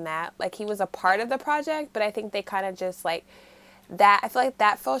wrote on that, like he was a part of the project, but I think they kind of just like that. I feel like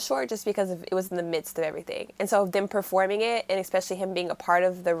that fell short just because it was in the midst of everything, and so them performing it, and especially him being a part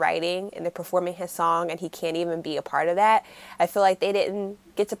of the writing and they're performing his song, and he can't even be a part of that. I feel like they didn't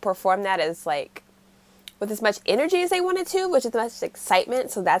get to perform that as like with as much energy as they wanted to, which is much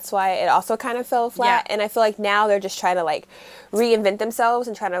excitement. So that's why it also kind of fell flat. Yeah. And I feel like now they're just trying to like reinvent themselves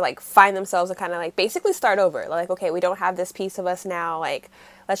and trying to like find themselves and kind of like basically start over. Like, okay, we don't have this piece of us now. Like,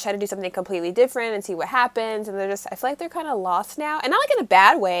 let's try to do something completely different and see what happens. And they're just, I feel like they're kind of lost now. And not like in a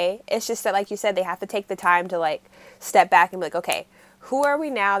bad way. It's just that, like you said, they have to take the time to like step back and be like, okay, who are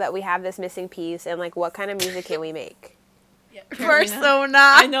we now that we have this missing piece? And like, what kind of music can we make? Persona.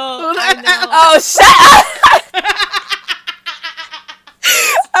 I know. Oh, shut up!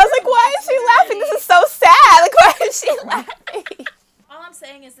 I was like, why is she laughing? This is so sad. Like, why is she laughing? All I'm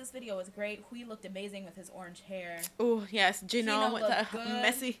saying is this video was great. Hui looked amazing with his orange hair. Oh yes, Kino Jino with looked the good.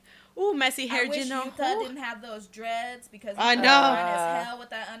 messy hair. I wish Jino. Yuta didn't have those dreads because I he was know. fine as hell with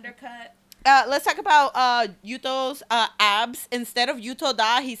that undercut. Let's talk about Yuto's abs. Instead of Yuto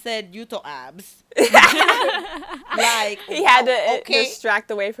Da, he said Yuto abs. Like He had to okay. distract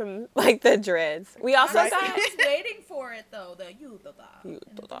away from like the dreads. We also I got. was waiting for it though. The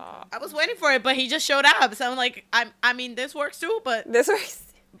Yuta. I was waiting for it, but he just showed abs. I'm like, I mean, this works too, but This was.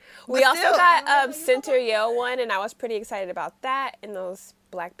 We But also still. got Center Yale one, and I was pretty excited about that in those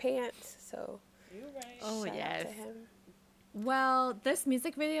black pants. So oh shout out yes. to him. Well, this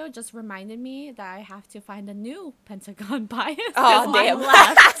music video just reminded me that I have to find a new Pentagon bias. 'cause Oh, mine damn.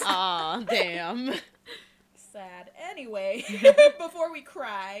 left. Aw, damn. Sad. Anyway, before we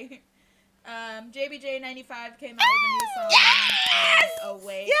cry, JBJ95 came out with a new song. Yes!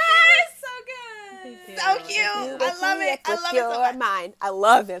 Away. Yes! So good. So cute. I love it. I love it so much. Mind. I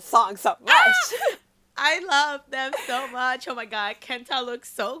love this song so much. I love them so much. Oh my god, Kenta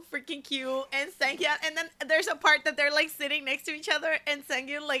looks so freaking cute, and Sanghyun. And then there's a part that they're like sitting next to each other, and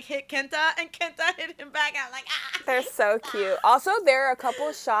Sanghyun like hit Kenta, and Kenta hit him back. I'm like, ah. They're so cute. Also, there are a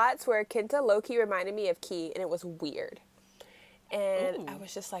couple shots where Kenta low-key reminded me of Key, and it was weird. And I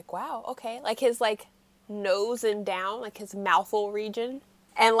was just like, wow, okay. Like his like nose and down, like his mouthful region.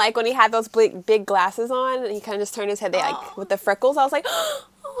 And like when he had those big glasses on, and he kind of just turned his head like with the freckles, I was like,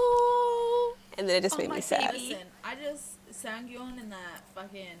 oh. And then it just made me sad. Listen, I just Sanghyun in that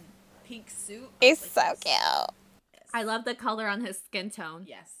fucking pink suit. He's I was so like, yes. cute. I love the color on his skin tone.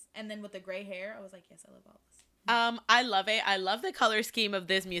 Yes. And then with the gray hair, I was like, yes, I love all this. I love it. I love the color scheme of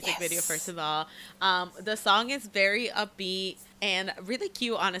this music video, first of all. The song is very upbeat and really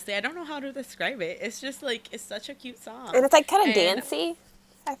cute, honestly. I don't know how to describe it. It's just like, it's such a cute song. And it's like kind of And- dancey.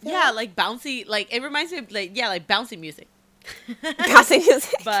 I feel Yeah, like bouncy, like it reminds me of like bouncy music. bouncy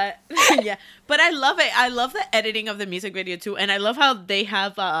music. But yeah, but I love it. I love the editing of the music video too, and I love how they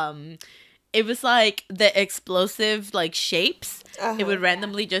have it was like the explosive like shapes. It would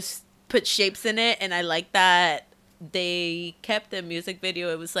randomly just put shapes in it, and I like that they kept the music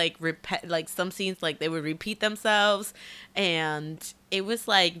video. It was like like some scenes like they would repeat themselves, and it was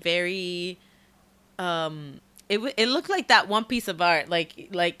like very it looked like that one piece of art,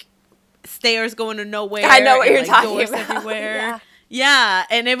 like stairs going to nowhere. I know what and, you're like, talking doors about. everywhere. Yeah,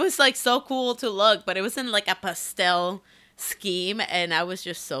 and it was like so cool to look, but it was in like a pastel scheme, and I was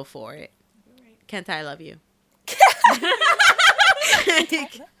just so for it. Kenta, I love you.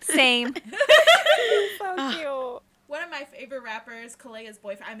 Same. So cute. One of my favorite rappers, Kalea's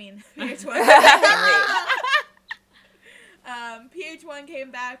boyfriend. I mean, PH1. PH1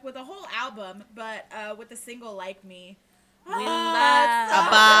 came back with a whole album, but with the single "Like Me." We love A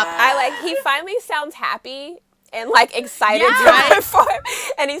bop. I like, he finally sounds happy and like excited Yeah. to perform,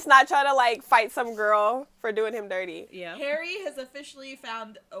 and he's not trying to like fight some girl for doing him dirty. Yeah. Harry has officially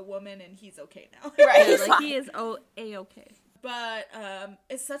found a woman, and he's okay now. Right. Yeah, like he is A-okay. But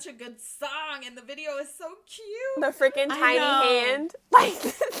it's such a good song, and the video is so cute. The freaking I tiny know. hand. Like,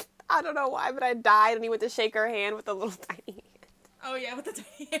 I don't know why, but I died, and he went to shake her hand with a little tiny hand. Oh yeah, with the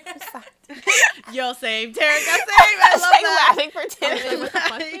tiny hands. Yo, same. Tarek, same. I I was love like that. laughing for 10 Like, minutes. what the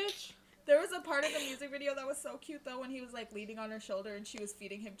fuck, bitch? There was a part of the music video that was so cute though, when he was like leaning on her shoulder and she was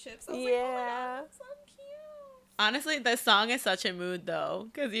feeding him chips. I was like, oh my Yeah. god, that's so cute. Honestly, the song is such a mood though,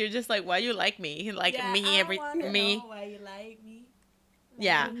 because you're just like, why you like me? Like Yeah, me, I wanna me. know why you like me.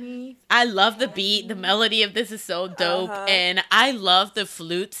 Yeah. Me. I love the beat. The melody of this is so dope. Uh-huh. And I love the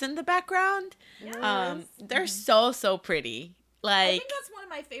flutes in the background. Yes. They're so pretty. I Like, think that's one of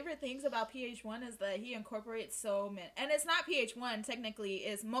my favorite things about PH1 is that he incorporates so many, and it's not PH1 technically,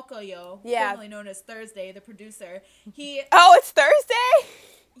 it's Mokoyo, Yeah. formerly known as Thursday, the producer. He, Oh, it's Thursday?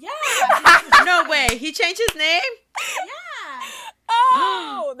 yeah, no way. He changed his name? yeah.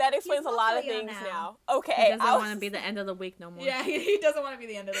 Oh, that explains He's a lot of Mokoyo things now. now. He Okay. doesn't I was- want to be the end of the week no more. Yeah, he doesn't want to be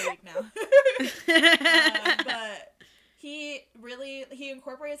the end of the week now. But he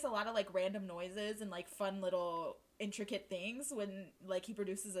incorporates a lot of like random noises and like fun little intricate things when like he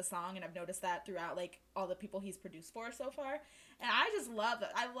produces a song, and I've noticed that throughout like all the people he's produced for so far. And I just love it.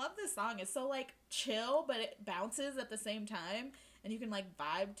 I love this song. It's so like chill, but it bounces at the same time, and you can like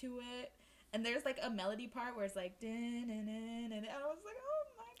vibe to it. And there's like a melody part where it's like din and I was like, oh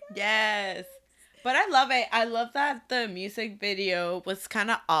my god. Yes. But I love it. I love that the music video was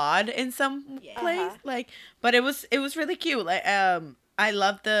kind of odd in some Yeah. place. Uh-huh. Like, but it was really cute. Like, I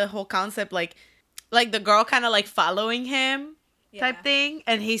love the whole concept. Like the girl kind of like following him type Yeah. thing,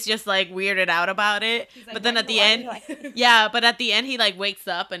 and he's just like weirded out about it. He's like, But then "Why at the you end, like-" yeah. But at the end, he like wakes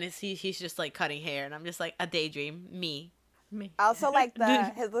up and he's just like cutting hair, and I'm just like, a daydream, me. Me. I also like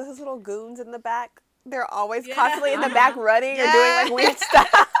his little goons in the back. They're always Yeah. constantly in the back running or doing like weird stuff.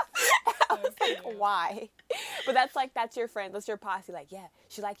 I was like, why? But that's your friend. That's your posse. Like, yeah,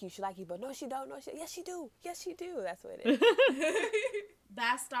 she like you. But no, she don't. Yes, she do. That's what it is.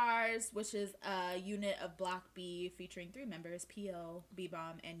 Bastars, which is a unit of Block B featuring 3 members, PO,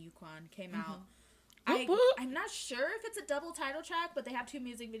 B-Bomb, and Yukon, came out. Whoop, whoop. I'm not sure if it's a double title track, but they have 2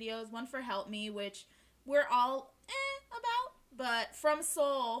 music videos. One for Help Me, which we're all about, but From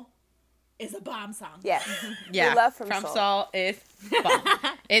Soul is a bomb song. Yes. Yeah, We love From Soul. Soul. is bomb.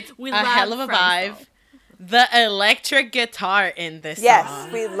 It's We a love hell of a From vibe. Soul. The electric guitar in this Yes,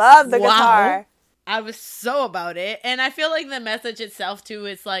 song. we love the Wow. guitar. I was so about it. And I feel like the message itself too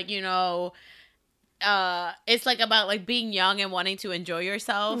is like, it's like about like being young and wanting to enjoy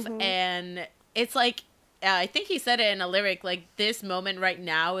yourself. And it's like, I think he said it in a lyric, like this moment right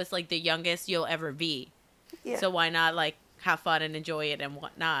now is like the youngest you'll ever be. Yeah. So why not like have fun and enjoy it and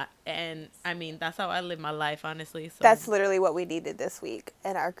whatnot? And I mean, that's how I live my life, honestly. So That's literally what we needed this week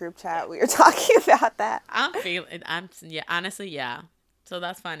in our group chat. We were talking about that. honestly, yeah. So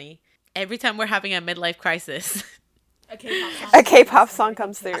that's funny. Every time we're having a midlife crisis. A K-pop song. A K-pop song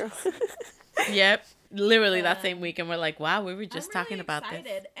comes through. Yep. Literally that same week, and we're like, wow, we were just I'm really talking about excited.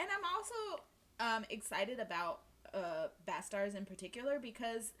 this. And I'm also excited about Bastars in particular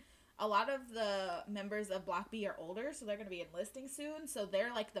because a lot of the members of Block B are older, so they're going to be enlisting soon. So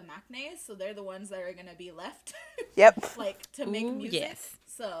they're like the maknaes, so they're the ones that are going to be left Yep. like to make Ooh, music. yes.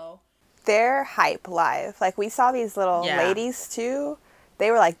 So They're hype live. Like we saw these little Yeah. ladies too.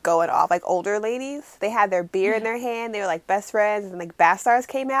 they were like going off, like older ladies. They had their beer in their hand. They were like best friends, and like Bath Stars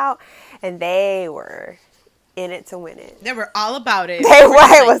came out, and they were in it to win it. They were all about it. They were.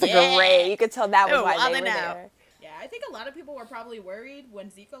 It was yeah. great. You could tell that They was were why they wilding were out. there. Yeah, I think a lot of people were probably worried when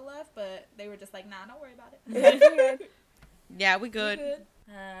Zico left, but they were just like, nah, don't worry about it. Yeah, we good.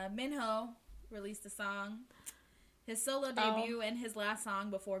 Minho released a song, his solo debut and his last song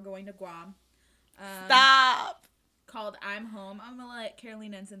before going to Guam. Stop. Called I'm Home. I'm going to let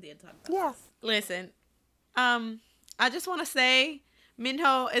Carolina and Cynthia talk about Yeah. Listen, I just want to say,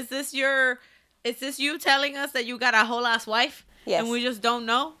 Minho, is this you telling us that you got a whole ass wife? Yes. And we just don't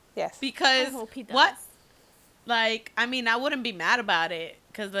know? Yes. Because, I hope he does. what? Like, I mean, I wouldn't be mad about it,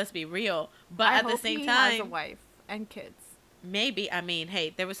 because let's be real. But I at the hope same he time, has a wife and kids. maybe, I mean,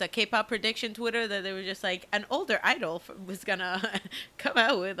 hey, there was a K-pop prediction Twitter that they were just like, an older idol was gonna come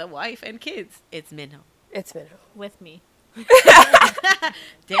out with a wife and kids. It's Minho. It's Minho. With me.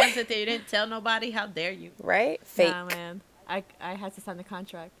 Damn that they didn't tell nobody. How dare you? Right? Fake. Nah, man. I had to sign the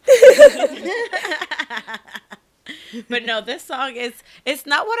contract. But no, this song it's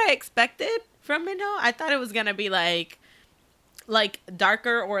not what I expected from Minho. I thought it was gonna be like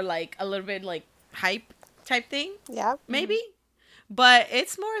darker or like a little bit like hype type thing, Yeah. maybe. But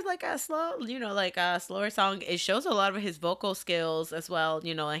it's more like a slow, like a slower song. It shows a lot of his vocal skills as well,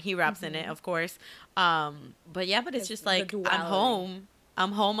 and he raps in it, of course. But yeah, but it's just like, duality.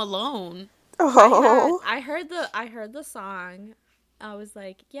 I'm home alone. Oh. I heard the song. I was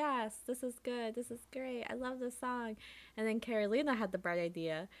like, yes, this is good. This is great. I love this song. And then Carolina had the bright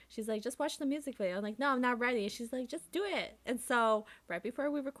idea. She's like, just watch the music video. I'm like, no, I'm not ready. And she's like, just do it. And so right before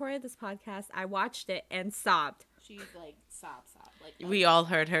we recorded this podcast, I watched it and sobbed. She's like, sob. Like, We all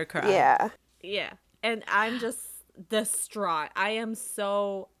heard her cry. Yeah. Yeah. And I'm just distraught. I am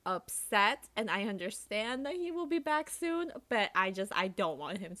so upset, and I understand that he will be back soon, but I don't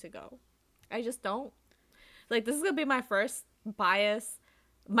want him to go. I just don't. Like, this is going to be my first bias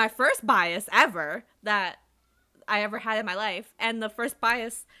ever that I ever had in my life, and the first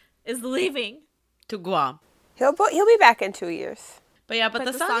bias is leaving. To Guam. He'll be back in 2 years. But yeah, but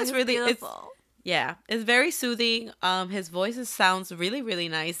the song is really beautiful. It's very soothing. His voice sounds really, really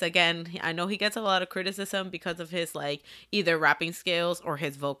nice. Again, I know he gets a lot of criticism because of his like either rapping skills or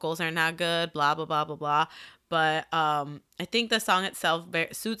his vocals are not good. Blah blah blah blah blah. But I think the song itself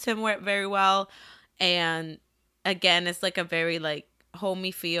suits him very well. And again, it's like a very like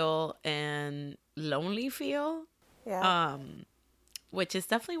homey feel and lonely feel. Yeah. Which is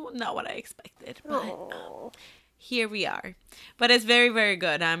definitely not what I expected. But Oh. here we are. But it's very, very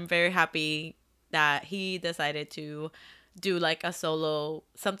good. I'm very happy that he decided to do like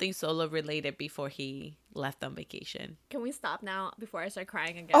something solo related before he left on vacation. Can we stop now before I start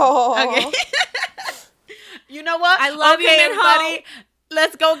crying again? Oh. Okay. You know what? I love you, Minho. everybody.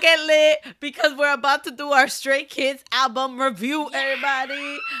 Let's go get lit because we're about to do our Stray Kids album review,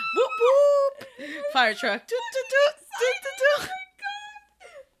 everybody. Whoop whoop. Fire truck. Toot, toot, toot, toot, toot, toot.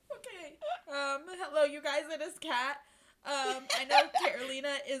 Okay. Hello, you guys. It is Kat. I know Carolina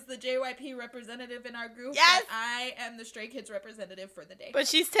is the JYP representative in our group. Yes. But I am the Stray Kids representative for the day. But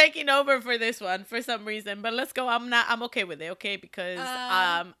she's taking over for this one for some reason. But let's go. I'm okay with it, okay? Because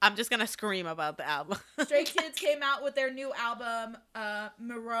I'm just gonna scream about the album. Stray Kids came out with their new album,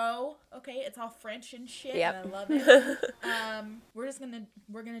 Moreau. Okay, it's all French and shit. Yep. And I love it.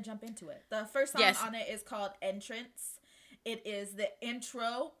 We're gonna jump into it. The first song Yes. on it is called Entrance. It is the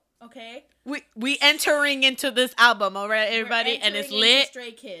intro. Okay. We entering into this album, all right, everybody, We're and it's entering into lit.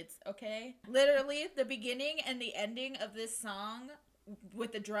 Stray Kids, okay? Literally, the beginning and the ending of this song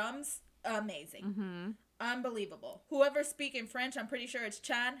with the drums, amazing. Mm-hmm. Unbelievable. Whoever's speaking French, I'm pretty sure it's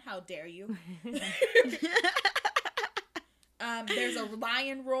Chan. How dare you? There's a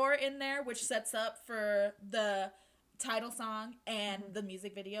lion roar in there, which sets up for the title song and the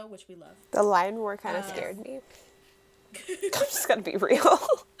music video, which we love. The lion roar kind of scared me. I'm just gonna be real.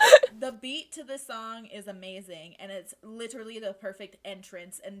 The beat to this song is amazing, and it's literally the perfect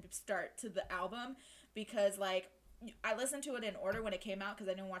entrance and start to the album because, like, I listened to it in order when it came out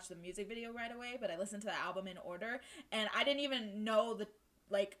because I didn't watch the music video right away, but I listened to the album in order, and I didn't even know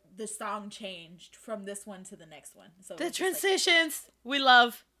the song changed from this one to the next one. So The it was just, like, transitions we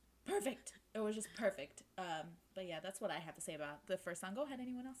love. perfect. It was just perfect. But yeah, that's what I have to say about the first song. Go ahead,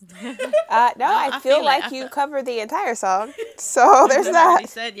 anyone else? No, I feel feel it. like you covered the entire song. So there's I already that.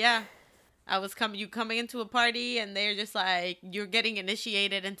 said, yeah. You coming into a party and they're just like, you're getting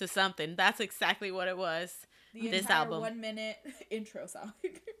initiated into something. That's exactly what it was. The This entire album. 1 minute intro song.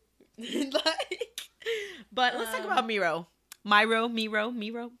 But let's talk about Miro. Miro. Mira.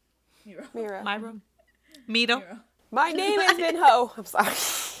 Miro. My name is Minho. I'm sorry.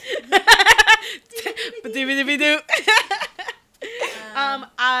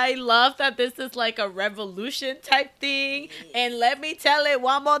 I love that this is like a revolution type thing. And let me tell it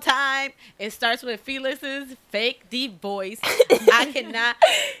one more time. It starts with Felix's fake deep voice. I cannot.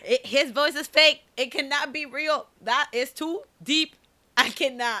 His voice is fake. It cannot be real. That is too deep. I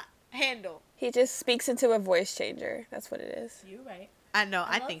cannot handle. He just speaks into a voice changer. That's what it is. You're right. I know.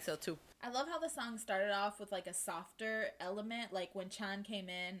 I love- think so too. I love how the song started off with like a softer element, like when Chan came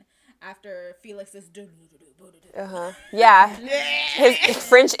in after Felix's. Yeah. His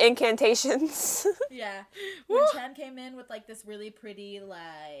French incantations. Yeah. When Chan came in with like this really pretty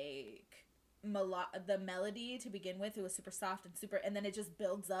like the melody to begin with, it was super soft and super, and then it just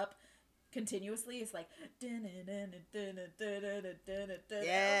builds up continuously. It's like Yeah.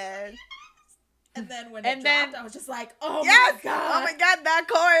 and then when And it then- dropped, I was just like, oh Yes! my god. Oh my god, that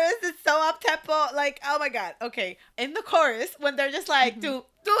chorus is so up tempo. Like, oh my god. Okay. In the chorus, when they're just like do,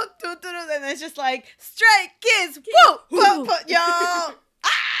 and it's just like Stray Kids, woo, woo, woo, yo.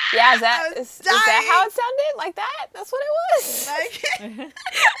 Yeah, I was is that dying. how it sounded? Like that? That's what it was. Like,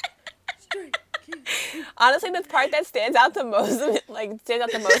 Honestly, the part that stands out the most, to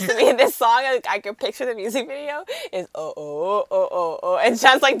me in this song, I can picture the music video, is and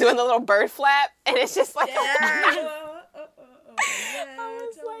Chan's like doing the little bird flap, and it's just like, I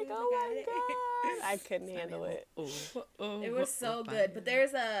was like, oh my god, I couldn't handle it. It was so good. But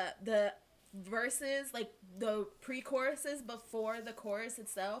there's the verses, like the pre-choruses before the chorus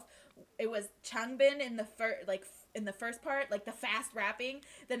itself. It was Changbin in the first part, like the fast rapping.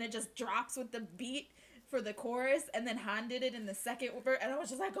 Then it just drops with the beat for the chorus, and then Han did it in the second verse, and I was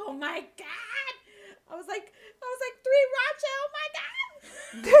just like, oh my god! I was like 3 Racha, oh my god!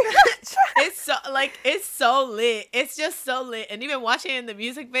 it's so lit. It's just so lit. And even watching it in the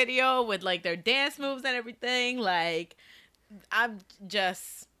music video with like their dance moves and everything, like I'm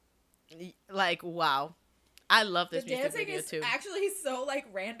just like, wow. I love this The music dancing video is too. actually so like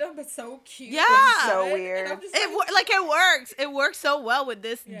random, but so cute. Yeah. and So good, weird. and I'm just It works. It works so well with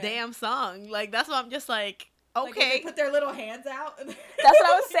this Yeah. damn song. Like that's why I'm just like, like, when okay. they put their little hands out. That's what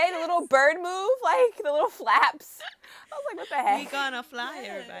I was saying, the little bird move, like the little flaps. I was like, what the We heck? gonna fly, Yes.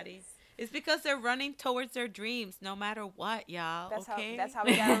 everybody. It's because they're running towards their dreams, no matter what, y'all. Okay. That's how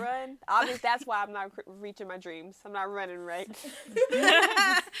we gotta run. Obviously, that's why I'm not reaching my dreams. I'm not running right.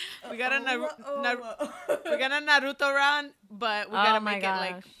 we got a Oh, we got a Naruto run, but we gotta Oh my make it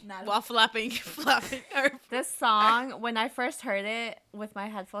like gosh. Not while flapping her. This song, when I first heard it with my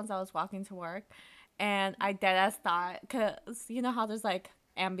headphones, I was walking to work, and I deadass thought, cause you know how there's like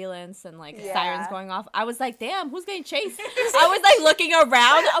ambulance and like Yeah. sirens going off. I was like, damn, who's getting chased? I was like looking around.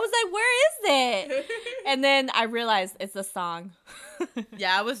 I was like, where is it? And then I realized it's a song.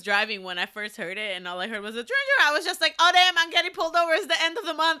 Yeah, I was driving when I first heard it, and all I heard was a treasure. I was just like, oh damn, I'm getting pulled over. It's the end of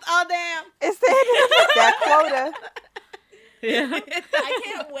the month. Oh damn. It's that quota. Yeah. I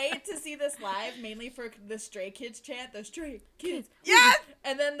can't wait to see this live, mainly for the Stray Kids chant, the Stray Kids. Yes!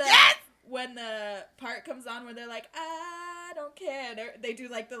 And then Yes! when the part comes on where they're like, I don't care, they do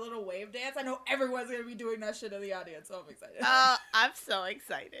like the little wave dance. I know everyone's going to be doing that shit in the audience, so I'm excited. I'm so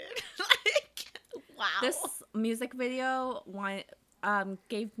excited. Like, wow. This music video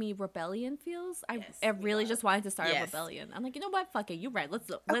gave me rebellion feels. Yes, I we really love. just wanted to start a Yes. rebellion. I'm like, you know what? Fuck it. You're right. Let's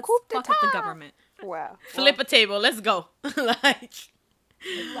coup fuck up the d'etat. government. Wow. Flip a table. Let's go. Like.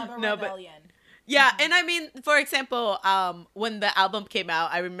 Love a No, but- rebellion. Yeah, and I mean, for example, when the album came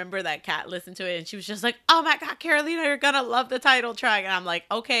out, I remember that Kat listened to it and she was just like, "Oh my god, Carolina, you're gonna love the title track." And I'm like,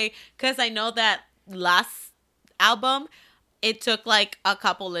 "Okay," because I know that last album, it took like a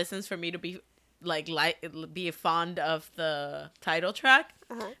couple listens for me to be be fond of the title track.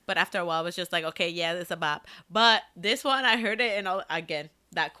 But after a while, I was just like, "Okay, yeah, this is a bop." But this one, I heard it, and again,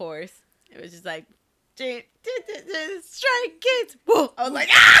 that chorus, it was just like. Stray Kids. Woo. I was like,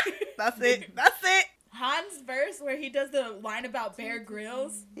 ah! That's it. That's it. Han's verse where he does the line about Bear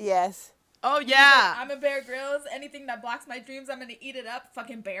Grylls. Yes. Oh, yeah. I'm a Bear Grylls. Anything that blocks my dreams, I'm gonna eat it up.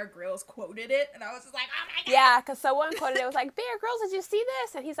 Fucking Bear Grylls quoted it, and I was just like, oh my god. Yeah, because someone quoted it, was like, Bear Grylls, did you see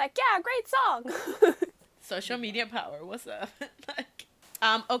this? And he's like, yeah, great song. Social media power. What's up?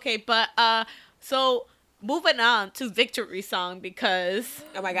 Okay, but, so moving on to Victory Song because,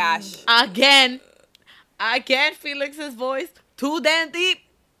 Oh my gosh. again, Felix's voice, too damn deep.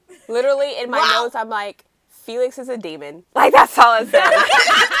 Literally, in my Wow. notes, I'm like, Felix is a demon. Like, that's all it says.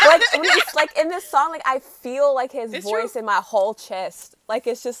 When it's, like, in this song, like, I feel, like, his It's voice true. in my whole chest. Like,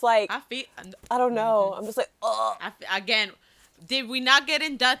 it's just, like, I feel, I don't know. I'm just like, ugh. again, did we not get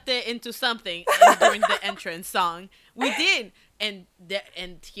inducted into something during the entrance song? We did. And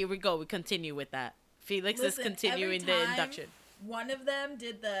here we go. We continue with that. Felix Listen, is continuing every the time induction. One of them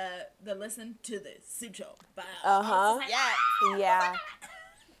did the listen to the Sucho. Uh-huh. Yeah. Yeah.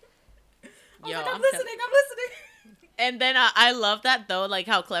 I was Yo, like, I'm I'm listening. And then I love that though, like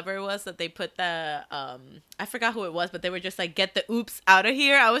how clever it was that they put the I forgot who it was, but they were just like, get the oops out of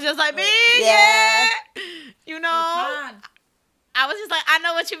here. I was just like, me, Yeah. you know, Come on. I was just like, I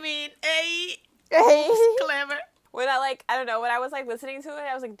know what you mean. Hey, clever. When I don't know, when I was like listening to it,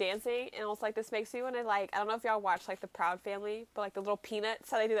 I was like dancing, and I was like, this makes me want to like, I don't know if y'all watch like the Proud Family, but like the little Peanuts,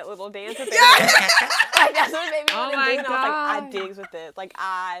 how they do that little dance with their like that's what it made me want to my do, and I was like, I God. digs with it, like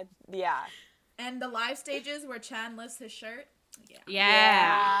yeah. And the live stages where Chan lifts his shirt. Yeah.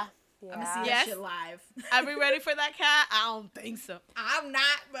 Yeah. I'm gonna see Yes. that shit live. Are we ready for that, Cat? I don't think so. I'm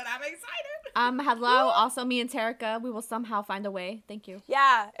not, but I'm excited. Hello. Also, me and Terica, we will somehow find a way. Thank you.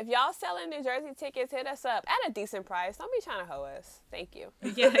 Yeah, if y'all selling New Jersey tickets, hit us up at a decent price. Don't be trying to hoe us. Thank you.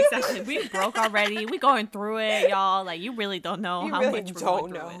 Yeah, exactly. We broke already. We going through it, y'all. Like, you really don't know You how really much we're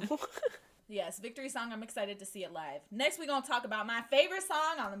don't going know. through it. Yes, Victory Song. I'm excited to see it live. Next, we're gonna talk about my favorite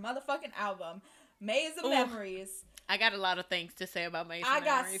song on the motherfucking album, Maze of Ooh. Memories. I got a lot of things to say about Mason. I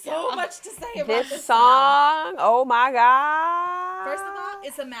got Memories, so y'all. much to say about This song, oh my god. First of all,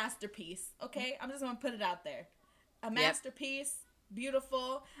 it's a masterpiece, okay? I'm just going to put it out there. A masterpiece,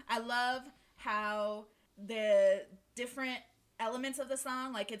 beautiful. I love how the different elements of the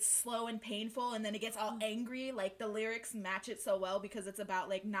song, like it's slow and painful, and then it gets all angry. Like the lyrics match it so well because it's about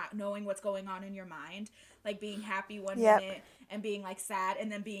like not knowing what's going on in your mind, like being happy one minute and being like sad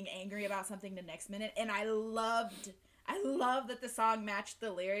and then being angry about something the next minute. And I love that the song matched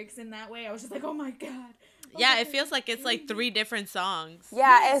the lyrics in that way. I was just like, oh my god. Yeah, it feels like it's like 3 different songs.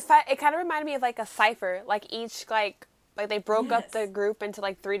 Yeah, it kind of reminded me of like a cipher. Like each like they broke up the group into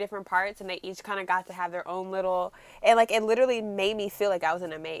like 3 different parts, and they each kind of got to have their own little. And like it literally made me feel like I was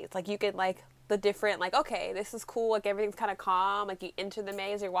in a maze. Like you could like the different like, okay, this is cool. Like everything's kind of calm. Like you enter the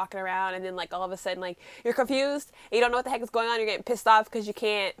maze, you're walking around, and then like all of a sudden like you're confused. And you don't know what the heck is going on. You're getting pissed off because you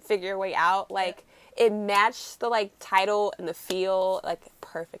can't figure your way out. Like it matched the like title and the feel like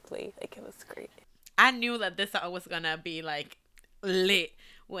perfectly. Like it was great. I knew that this song was gonna be like lit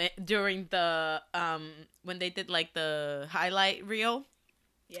during the when they did like the highlight reel,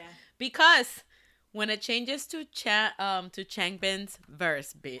 Yeah. because when it changes to Changbin's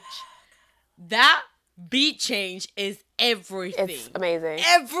verse, bitch, that beat change is everything. It's amazing.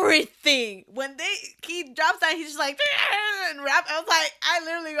 Everything. When he drops that, he's just like and rap. I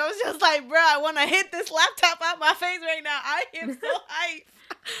was just like, bro, I want to hit this laptop out my face right now. I am so hyped.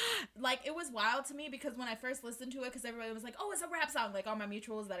 Like, it was wild to me because when I first listened to it, because everybody was like, oh, it's a rap song. Like, all my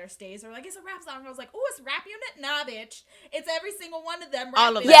mutuals that are stays are like, it's a rap song. And I was like, oh, it's Rap Unit? Nah, bitch. It's every single one of them. All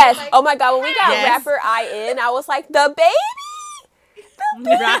of rapping. them. Yes. Like, Oh my god, when we got Yes. rapper I was like, the baby.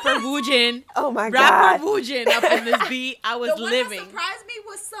 Rapper Woojin. Oh my Rapper god. Woojin up in this beat. I was the one living. that surprised me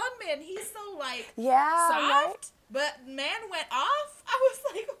was Sunmin. He's so, like, Yeah. soft. Right? But man went off. I was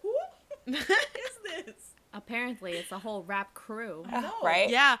like, who is this? Apparently, it's a whole rap crew. I know. Right?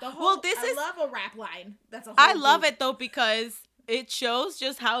 Yeah. The whole, Well, this I is. love a rap line. That's a whole I love group. it though because it shows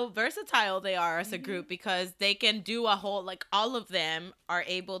just how versatile they are as a group, because they can do a whole, like, all of them are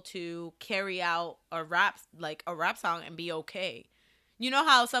able to carry out a rap song and be okay. You know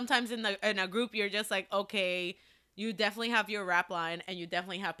how sometimes in a group you're just like, okay, you definitely have your rap line and you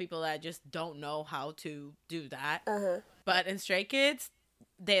definitely have people that just don't know how to do that. But in Stray Kids,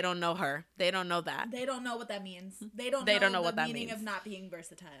 they don't know her. They don't know that. They don't know what that means. They don't know what the that meaning means. of not being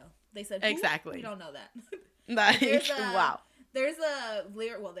versatile. They said, who? Exactly. We don't know that. Like, There's a- wow. There's a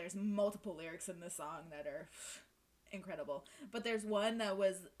lyric. Well, there's multiple lyrics in this song that are incredible. But there's one that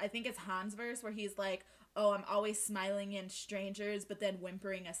was, I think it's Han's verse, where he's like, "Oh, I'm always smiling in strangers, but then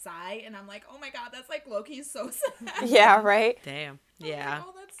whimpering a sigh," and I'm like, "Oh my god, that's like Loki's so sad." Yeah, right? Damn. I'm like, Yeah.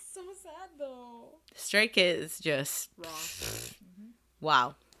 oh, that's so sad though. Stray Kids just Raw.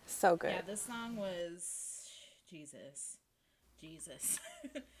 wow. So good. Yeah, this song was Jesus.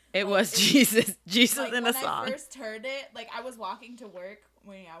 It was Jesus Like, in a when song. I first heard it, like, I was walking to work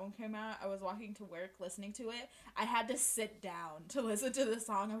when the album came out. I was walking to work listening to it. I had to sit down to listen to the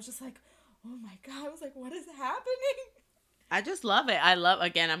song. I was just like, oh my god. I was like, what is happening? I just love it.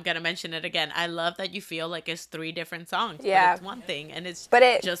 I'm gonna mention it again. I love that you feel like it's 3 different songs. Yeah. But it's one thing, and it's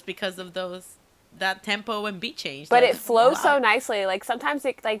But just because of that tempo and beat change. But Like, it flows wow. so nicely. Like sometimes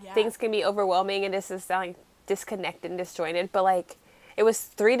Yeah. things can be overwhelming and this is sounding disconnected and disjointed. But like it was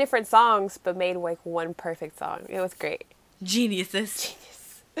 3 different songs, but made like one perfect song. It was great. Geniuses.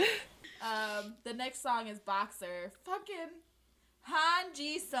 The next song is Boxer. Fucking Han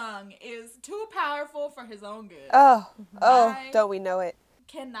Ji Sung is too powerful for his own good. Oh, My- don't we know it?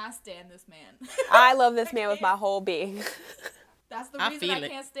 cannot stand this man. I love this man with my whole being. That's the I reason feel I it.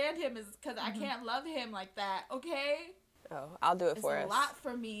 can't stand him is because I can't love him like that. Okay, Oh, I'll do it it's for a us. lot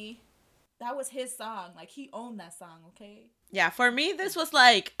for me. That was his song. Like he owned that song. Okay. Yeah, for me, this was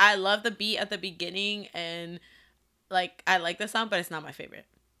like, I love the beat at the beginning, and like, I like the song, but it's not my favorite.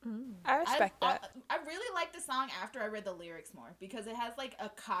 I respect that. I really like the song after I read the lyrics more because it has like a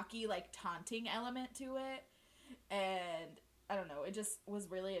cocky, like taunting element to it, and I don't know, it just was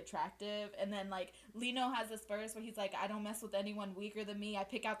really attractive. And then like Lino has this verse where he's like, "I don't mess with anyone weaker than me. I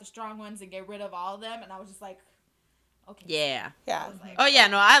pick out the strong ones and get rid of all of them." And I was just like, okay, Yeah. Yeah. I was like, Oh yeah,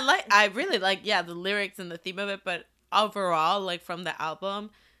 no, I really like, yeah, the lyrics and the theme of it, but overall, like, from the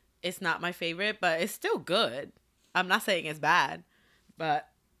album, it's not my favorite, but it's still good. I'm not saying it's bad, but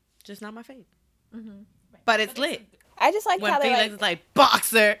just not my favorite. right. But it's lit. I just like When how they Felix like, is like,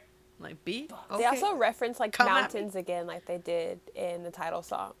 boxer, I'm like, B? they Okay. also reference like Come at me. mountains again, like they did in the title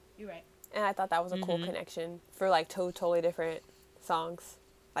song. You're right. And I thought that was a cool connection for like two totally different songs,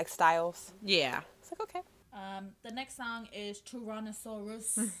 like styles. Yeah. It's like, okay. The next song is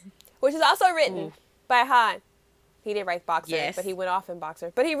Tyrannosaurus. Which is also written by Han. He didn't write Boxer, Yes. but he went off in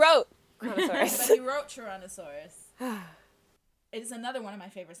Boxer. But he wrote But Tyrannosaurus. he wrote Tyrannosaurus. It's another one of my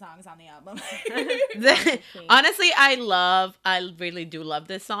favorite songs on the album. Honestly, I really do love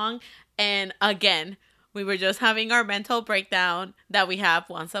this song. And again, we were just having our mental breakdown that we have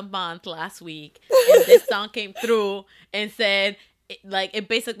once a month last week. And this song came through and said, it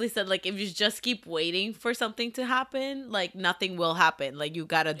basically said, like, if you just keep waiting for something to happen, like, nothing will happen. Like, you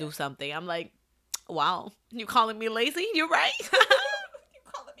gotta do something. I'm like, wow, you calling me lazy? You're right. You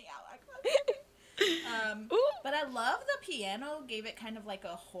calling me out like that. But I love the piano. Gave it kind of like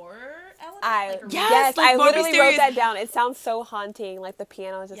a horror element. like a Yes, like I more literally mysterious. wrote that down. It sounds so haunting. Like the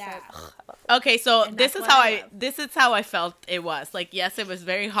piano is just Yeah. like, ugh, I love it. Okay, so And this that's is what how I love. this is how I felt it was. Like, yes, it was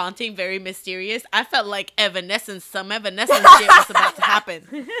very haunting, very mysterious. I felt like some Evanescence shit was about to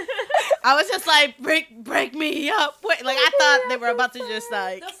happen. I was just like, break me up. Wait, like, I thought they were about to just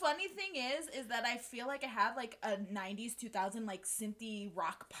like, The funny thing is that I feel like it had like a 90s 2000 like synthy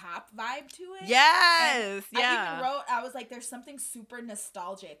rock pop vibe to it. yes, I yeah. even wrote, I was like, there's something super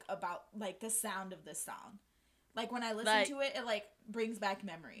nostalgic about like the sound of this song. Like when I listen Like- to it, it like brings back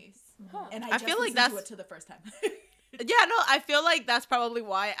memories. And I I just feel like listened to that's- it to the first time. Yeah, no, I feel like that's probably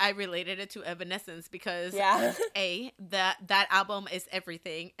why I related it to Evanescence, because Yeah. A, that album is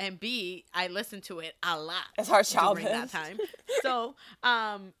everything, and B, I listened to it a lot. It's our during childhood. that time. So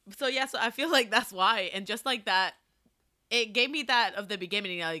yeah, so I feel like that's why. And just like that, it gave me that of the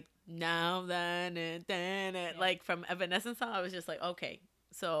beginning, like, now then, like from Evanescence song, I was just like, okay.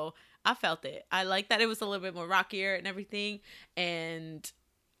 So I felt it. I like that it was a little bit more rockier and everything. And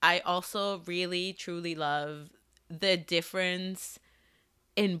I also really, truly love the difference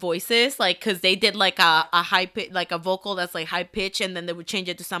in voices, like, because they did like a high pitch, like a vocal that's like high pitch, and then they would change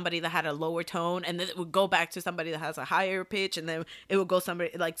it to somebody that had a lower tone, and then it would go back to somebody that has a higher pitch, and then it would go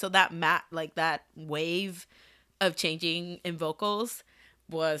somebody like, so that like that wave of changing in vocals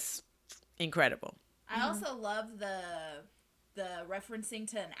was incredible. I also love the referencing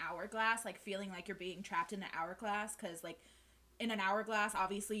to an hourglass, like feeling like you're being trapped in an hourglass, because like in an hourglass,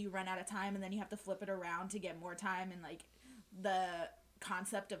 obviously you run out of time and then you have to flip it around to get more time, and like the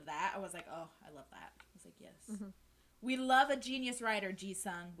concept of that, I was like, oh, I love that. I was like, yes. We love a genius writer,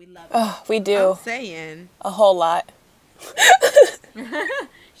 Ji-sung. We love it. Oh, we do. Saying A whole lot.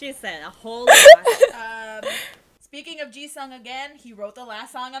 She said a whole lot. Speaking of Ji-sung again, he wrote the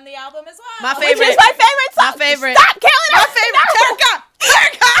last song on the album as well. My Which favorite. is my favorite song. My favorite. Stop killing my us. favorite.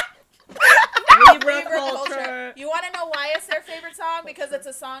 Libra Favorite culture. You want to know why it's their favorite song? Because it's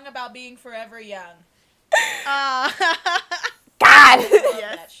a song about being forever young. God. Love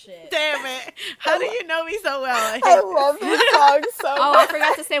Yes. that shit. Damn it. How do you know me so well? I love this song so Oh, much. I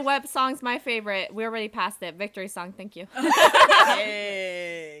forgot to say what song's my favorite. We already passed it. Victory song. Thank you.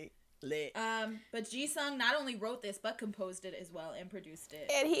 Hey. Lit. But Ji-sung not only wrote this but composed it as well and produced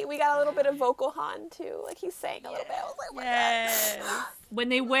it. And we got a little bit of vocal Han too. Like he sang a little bit. I was like, oh my God. Yes. When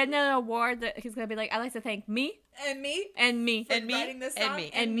they win an award, he's gonna be like, "I'd like to thank me And me and me for And me, writing this and song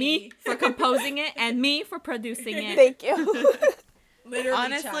me. and me for composing it and me for producing it." Thank you. Literally,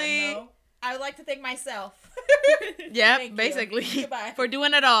 Honestly- Chan, no. I would like to thank myself. Yep, Thank you. basically. Goodbye. For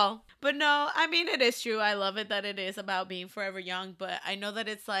doing it all. But no, I mean, it is true. I love it that it is about being forever young, but I know that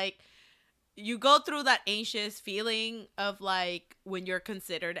it's like, you go through that anxious feeling of like when you're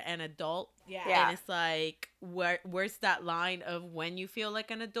considered an adult. Yeah. Yeah. And it's like, where's that line of when you feel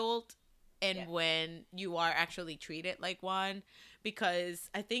like an adult and Yeah. when you are actually treated like one? Because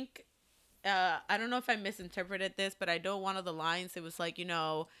I think I don't know if I misinterpreted this, but I know one of the lines, it was like,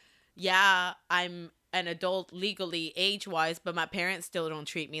 yeah, I'm an adult legally age-wise, but my parents still don't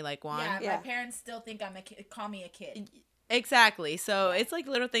treat me like one. Yeah, Yeah. my parents still think I'm a kid. Call me a kid. Exactly. So it's like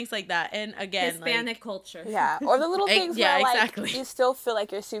little things like that. And again, Hispanic like, culture. Yeah, or the little things yeah, where, like, exactly. you still feel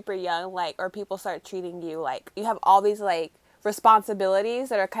like you're super young, like, or people start treating you like you have all these, like, responsibilities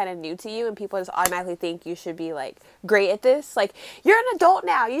that are kind of new to you, and people just automatically think you should be, like, great at this. Like, you're an adult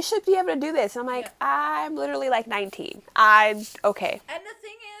now, you should be able to do this. And I'm like, Yeah. I'm literally, like, 19. I'm okay. And the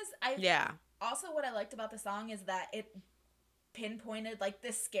thing is, yeah. also what I liked about the song is that it pinpointed like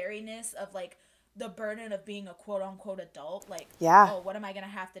this scariness of like the burden of being a quote unquote adult. Like, Yeah. oh, what am I gonna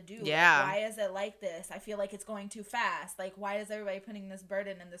have to do? Yeah. Like, why is it like this? I feel like it's going too fast. Like, why is everybody putting this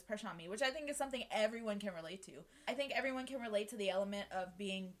burden and this pressure on me? Which I think is something everyone can relate to. I think everyone can relate to the element of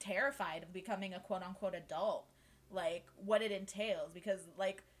being terrified of becoming a quote unquote adult. Like, what it entails. Because,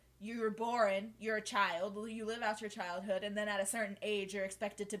 like, you were born, you're a child, you live out your childhood, and then at a certain age, you're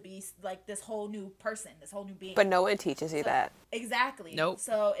expected to be, like, this whole new person, this whole new being. But no one teaches you that. Exactly. Nope.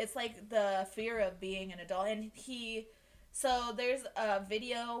 So it's like the fear of being an adult. And so there's a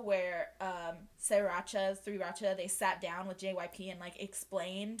video where Sriracha, they sat down with JYP and, like,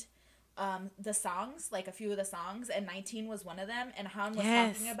 explained the songs, like, a few of the songs, and 19 was one of them. And Han was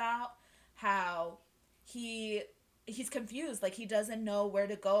talking about how he's confused. Like, he doesn't know where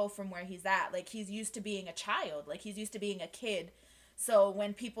to go from where he's at. Like, he's used to being a child. Like, he's used to being a kid. So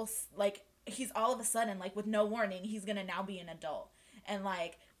when people, like, he's all of a sudden, like, with no warning, he's gonna now be an adult. And,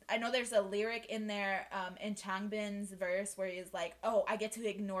 like, I know there's a lyric in there, in Changbin's verse where he's like, oh, I get to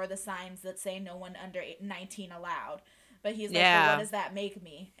ignore the signs that say no one under 19 allowed. But he's like, well, what does that make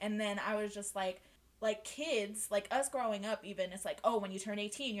me? And then I was just like kids, like us growing up even, it's like, oh, when you turn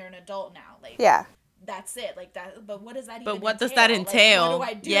 18, you're an adult now. Like, Yeah. that's it. Like, that. But what does that even But what entail? does that entail? Like, what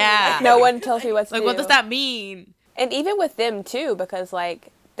do I do? Yeah. Like, No one tells you what to Like, do. what does that mean? And even with them too, because,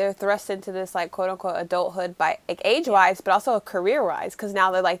 like, they're thrust into this, like, quote unquote adulthood by, like, age wise, but also career wise, because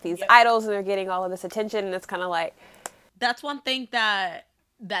now they're like these idols and they're getting all of this attention, and it's kind of like, That's one thing that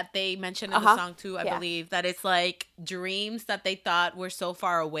they mentioned in the song too, I Yeah. believe, that it's like dreams that they thought were so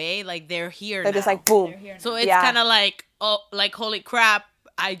far away, like they're here they're now. just like boom. They're here So now. it's Yeah. kind of like, oh, like, holy crap,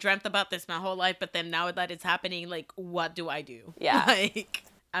 I dreamt about this my whole life, but then now that it's happening, like, what do I do? Yeah. Like,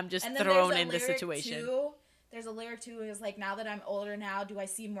 I'm just And then thrown there's a in this lyric, situation. too. There's a lyric too. Is like, now that I'm older now, do I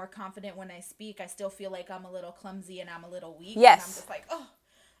seem more confident when I speak? I still feel like I'm a little clumsy and I'm a little weak. Yes. And I'm just like, oh,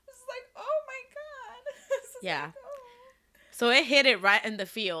 this is like, oh my god. This is Yeah. like, oh. So it hit it right in the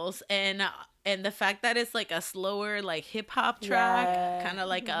feels, and the fact that it's like a slower, like, hip hop track, Yeah. kind of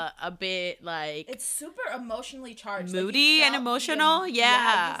like a bit like It's super emotionally charged. Like, you moody and felt emotional. you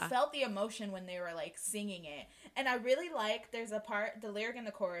felt the emotion when they were, like, singing it. And I really like, there's a part, the lyric in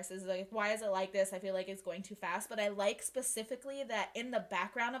the chorus is like, why is it like this? I feel like it's going too fast. But I like specifically that in the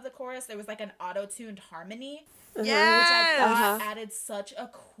background of the chorus, there was, like, an auto-tuned harmony. Which I thought added such a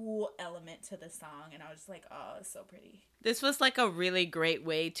cool element to the song. And I was just like, oh, it's so pretty. This was like a really great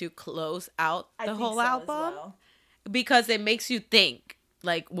way to close out I the think whole so as album well. because it makes you think,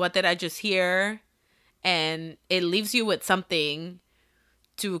 like, what did I just hear? And it leaves you with something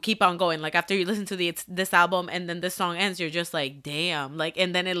to keep on going. Like, after you listen to this album and then this song ends, you're just like, damn. Like,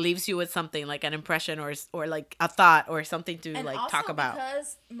 and then it leaves you with something, like an impression or like a thought or something to, And like, also talk about.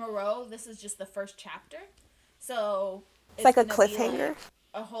 because Moreau, this is just the first chapter. So It's like a gonna be, cliffhanger. like,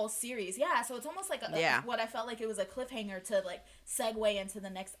 a whole series. Yeah, so it's almost like Yeah. what I felt like it was a cliffhanger to, like, segue into the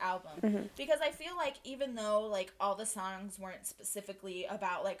next album. Mm-hmm. Because I feel like even though, like, all the songs weren't specifically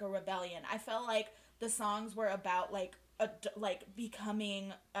about, like, a rebellion, I felt like the songs were about, like,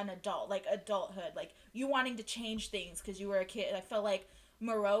 becoming an adult, like, adulthood, like, you wanting to change things because you were a kid. I felt like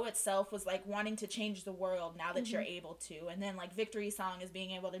Moreau itself was, like, wanting to change the world now that you're able to. And then, like, Victory Song is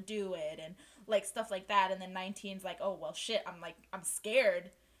being able to do it and, like, stuff like that. And then 19's like, oh, well, shit, I'm scared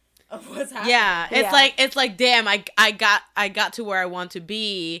of what's happening. Yeah, Yeah. it's like damn, I got to where I want to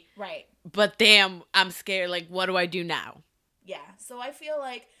be, Right. but damn, I'm scared. Like, what do I do now? Yeah. So I feel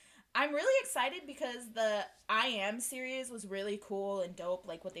like I'm really excited because the I Am series was really cool and dope,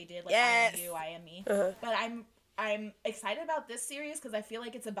 like what they did, like Yes. I Am You, I Am Me. Uh-huh. But I'm excited about this series because I feel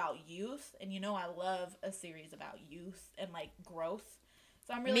like it's about youth, and I love a series about youth and, like, growth.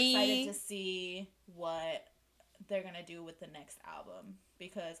 So I'm really excited to see what they're gonna do with the next album,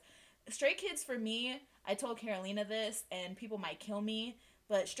 because Stray Kids, for me, I told Carolina this, and people might kill me,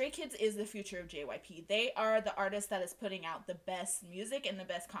 but Stray Kids is the future of JYP. They are the artist that is putting out the best music and the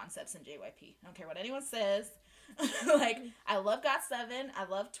best concepts in JYP. I don't care what anyone says. Like, I love GOT7, I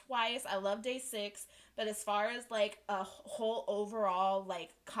love Twice, I love Day6, but as far as, like, a whole overall, like,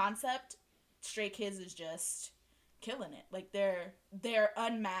 concept Stray Kids is just killing it. Like they're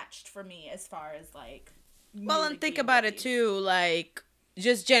unmatched for me as far as like. Well, and music think being about it released. too, like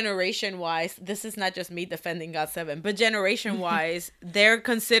just generation wise, this is not just me defending GOT7, but generation wise, they're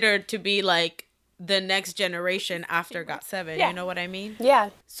considered to be like the next generation after GOT7. Yeah. You know what I mean?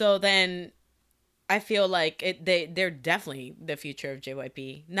 Yeah. So then I feel like they're definitely the future of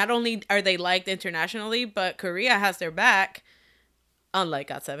JYP. Not only are they liked internationally, but Korea has their back, unlike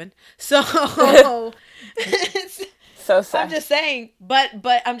GOT7. So So sad. I'm just saying, but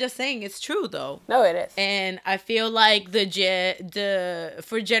I'm just saying it's true though. No, it is. And I feel like the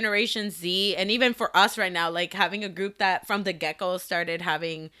for Generation Z and even for us right now, like having a group that from the get-go started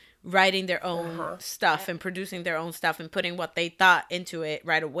writing their own stuff and producing their own stuff and putting what they thought into it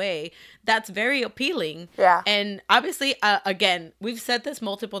right away, that's very appealing. Yeah. And obviously, again, we've said this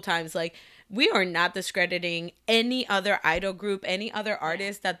multiple times, like we are not discrediting any other idol group, any other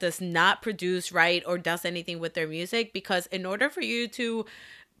artist that does not produce, write, or does anything with their music, because in order for you to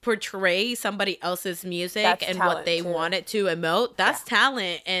portray somebody else's music That's and talent, what they too. want it to emote, that's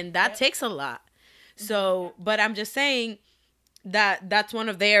talent, and that takes a lot. So, but I'm just saying that that's one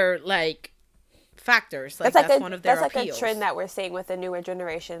of their like factors. Like that's one of their that's like appeals. a trend that we're seeing with the newer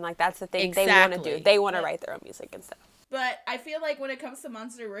generation. Like that's the thing they want to Exactly. do. They want to write their own music and stuff. But I feel like when it comes to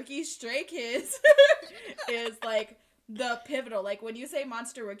Monster Rookie, Stray Kids is like the pivotal. Like when you say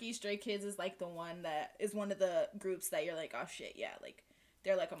Monster Rookie, Stray Kids is like the one that is one of the groups that you're like, oh shit, yeah, like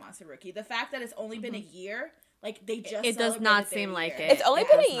they're like a Monster Rookie. The fact that it's only been a year, like they just It does celebrated not their seem like year. it. It's only It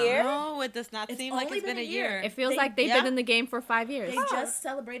been does a not. year. No, it does not It's seem like only it's been a year. It feels They- like they've yeah. been in the game for 5 years. They just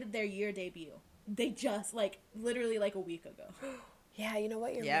celebrated their year debut. They just like literally like a week ago. Yeah, you know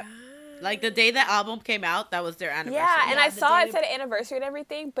what? You're Yep. right. Like the day the album came out, that was their anniversary. Yeah, and Yeah, I the saw day- it said anniversary and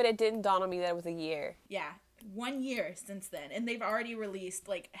everything, but it didn't dawn on me that it was a year. Yeah, 1 year since then, and they've already released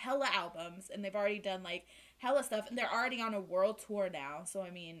like hella albums, and they've already done like hella stuff, and they're already on a world tour now. So I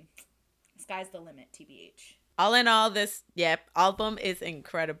mean, sky's the limit, TBH. All in all, this album is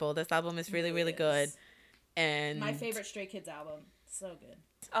incredible. This album is really, really good. Yes. And My favorite Stray Kids album. So good.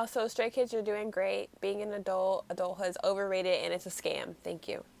 Also, Stray Kids, you're doing great. Being an adulthood is overrated and it's a scam. Thank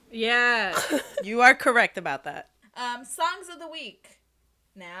you. Yeah. you are correct about that. Songs of the week.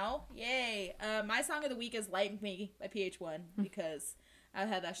 Now, yay. My song of the week is "Like Me" by PH1 because I've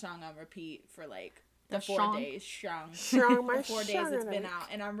had that song on repeat for like the 4 song? days. Strong. Strong, my The 4 days strong it's of the been week. out,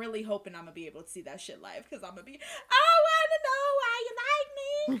 and I'm really hoping I'm gonna be able to see that shit live because I'm gonna be. I wanna know why you like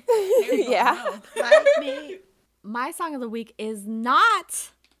me. There you go. Yeah. No. Like me. My song of the week is not,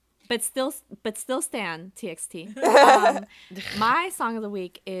 but still stand TXT. My song of the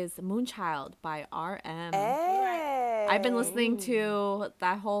week is Moonchild by RM. Hey. I've been listening to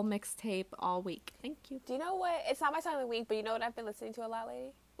that whole mixtape all week. Thank you. Do you know what? It's not my song of the week, but you know what I've been listening to a lot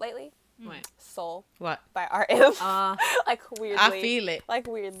lately? Wait. Soul What? by RM. Uh, like weirdly. I feel it. Like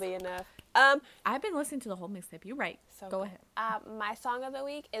weirdly enough. I've been listening to the whole mixtape. You're right. So Go good. ahead. My song of the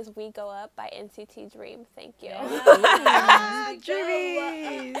week is "We Go Up" by NCT Dream. Thank you.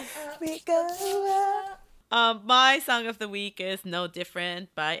 Dreamies. We go up. My song of the week is "No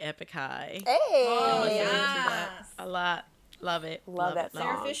Different" by Epic High. Hey. Oh, Listening to yes. that a lot. Love it. Love that it, They're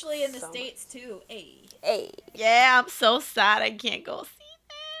song. it. officially in the So much. States too. Hey, Hey. Yeah, I'm so sad I can't go see them.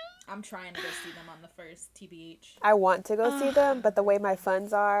 I'm trying to go see them on the first, TBH. I want to go see them, but the way my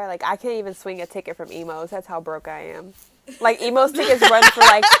funds are, like I can't even swing a ticket from Emos. That's how broke I am. Like Emos tickets run for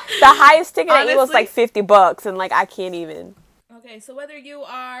like the highest ticket at Emos Honestly- like $50, and like I can't even. Okay, so whether you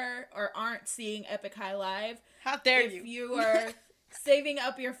are or aren't seeing Epic High live, How dare if you? you are saving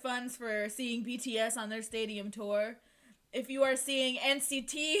up your funds for seeing BTS on their stadium tour, if you are seeing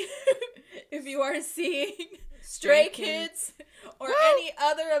NCT, if you are seeing Stray Kids, or any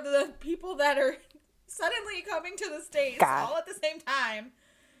other of the people that are suddenly coming to the States God. all at the same time,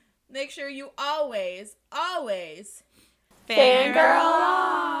 make sure you always Fangirl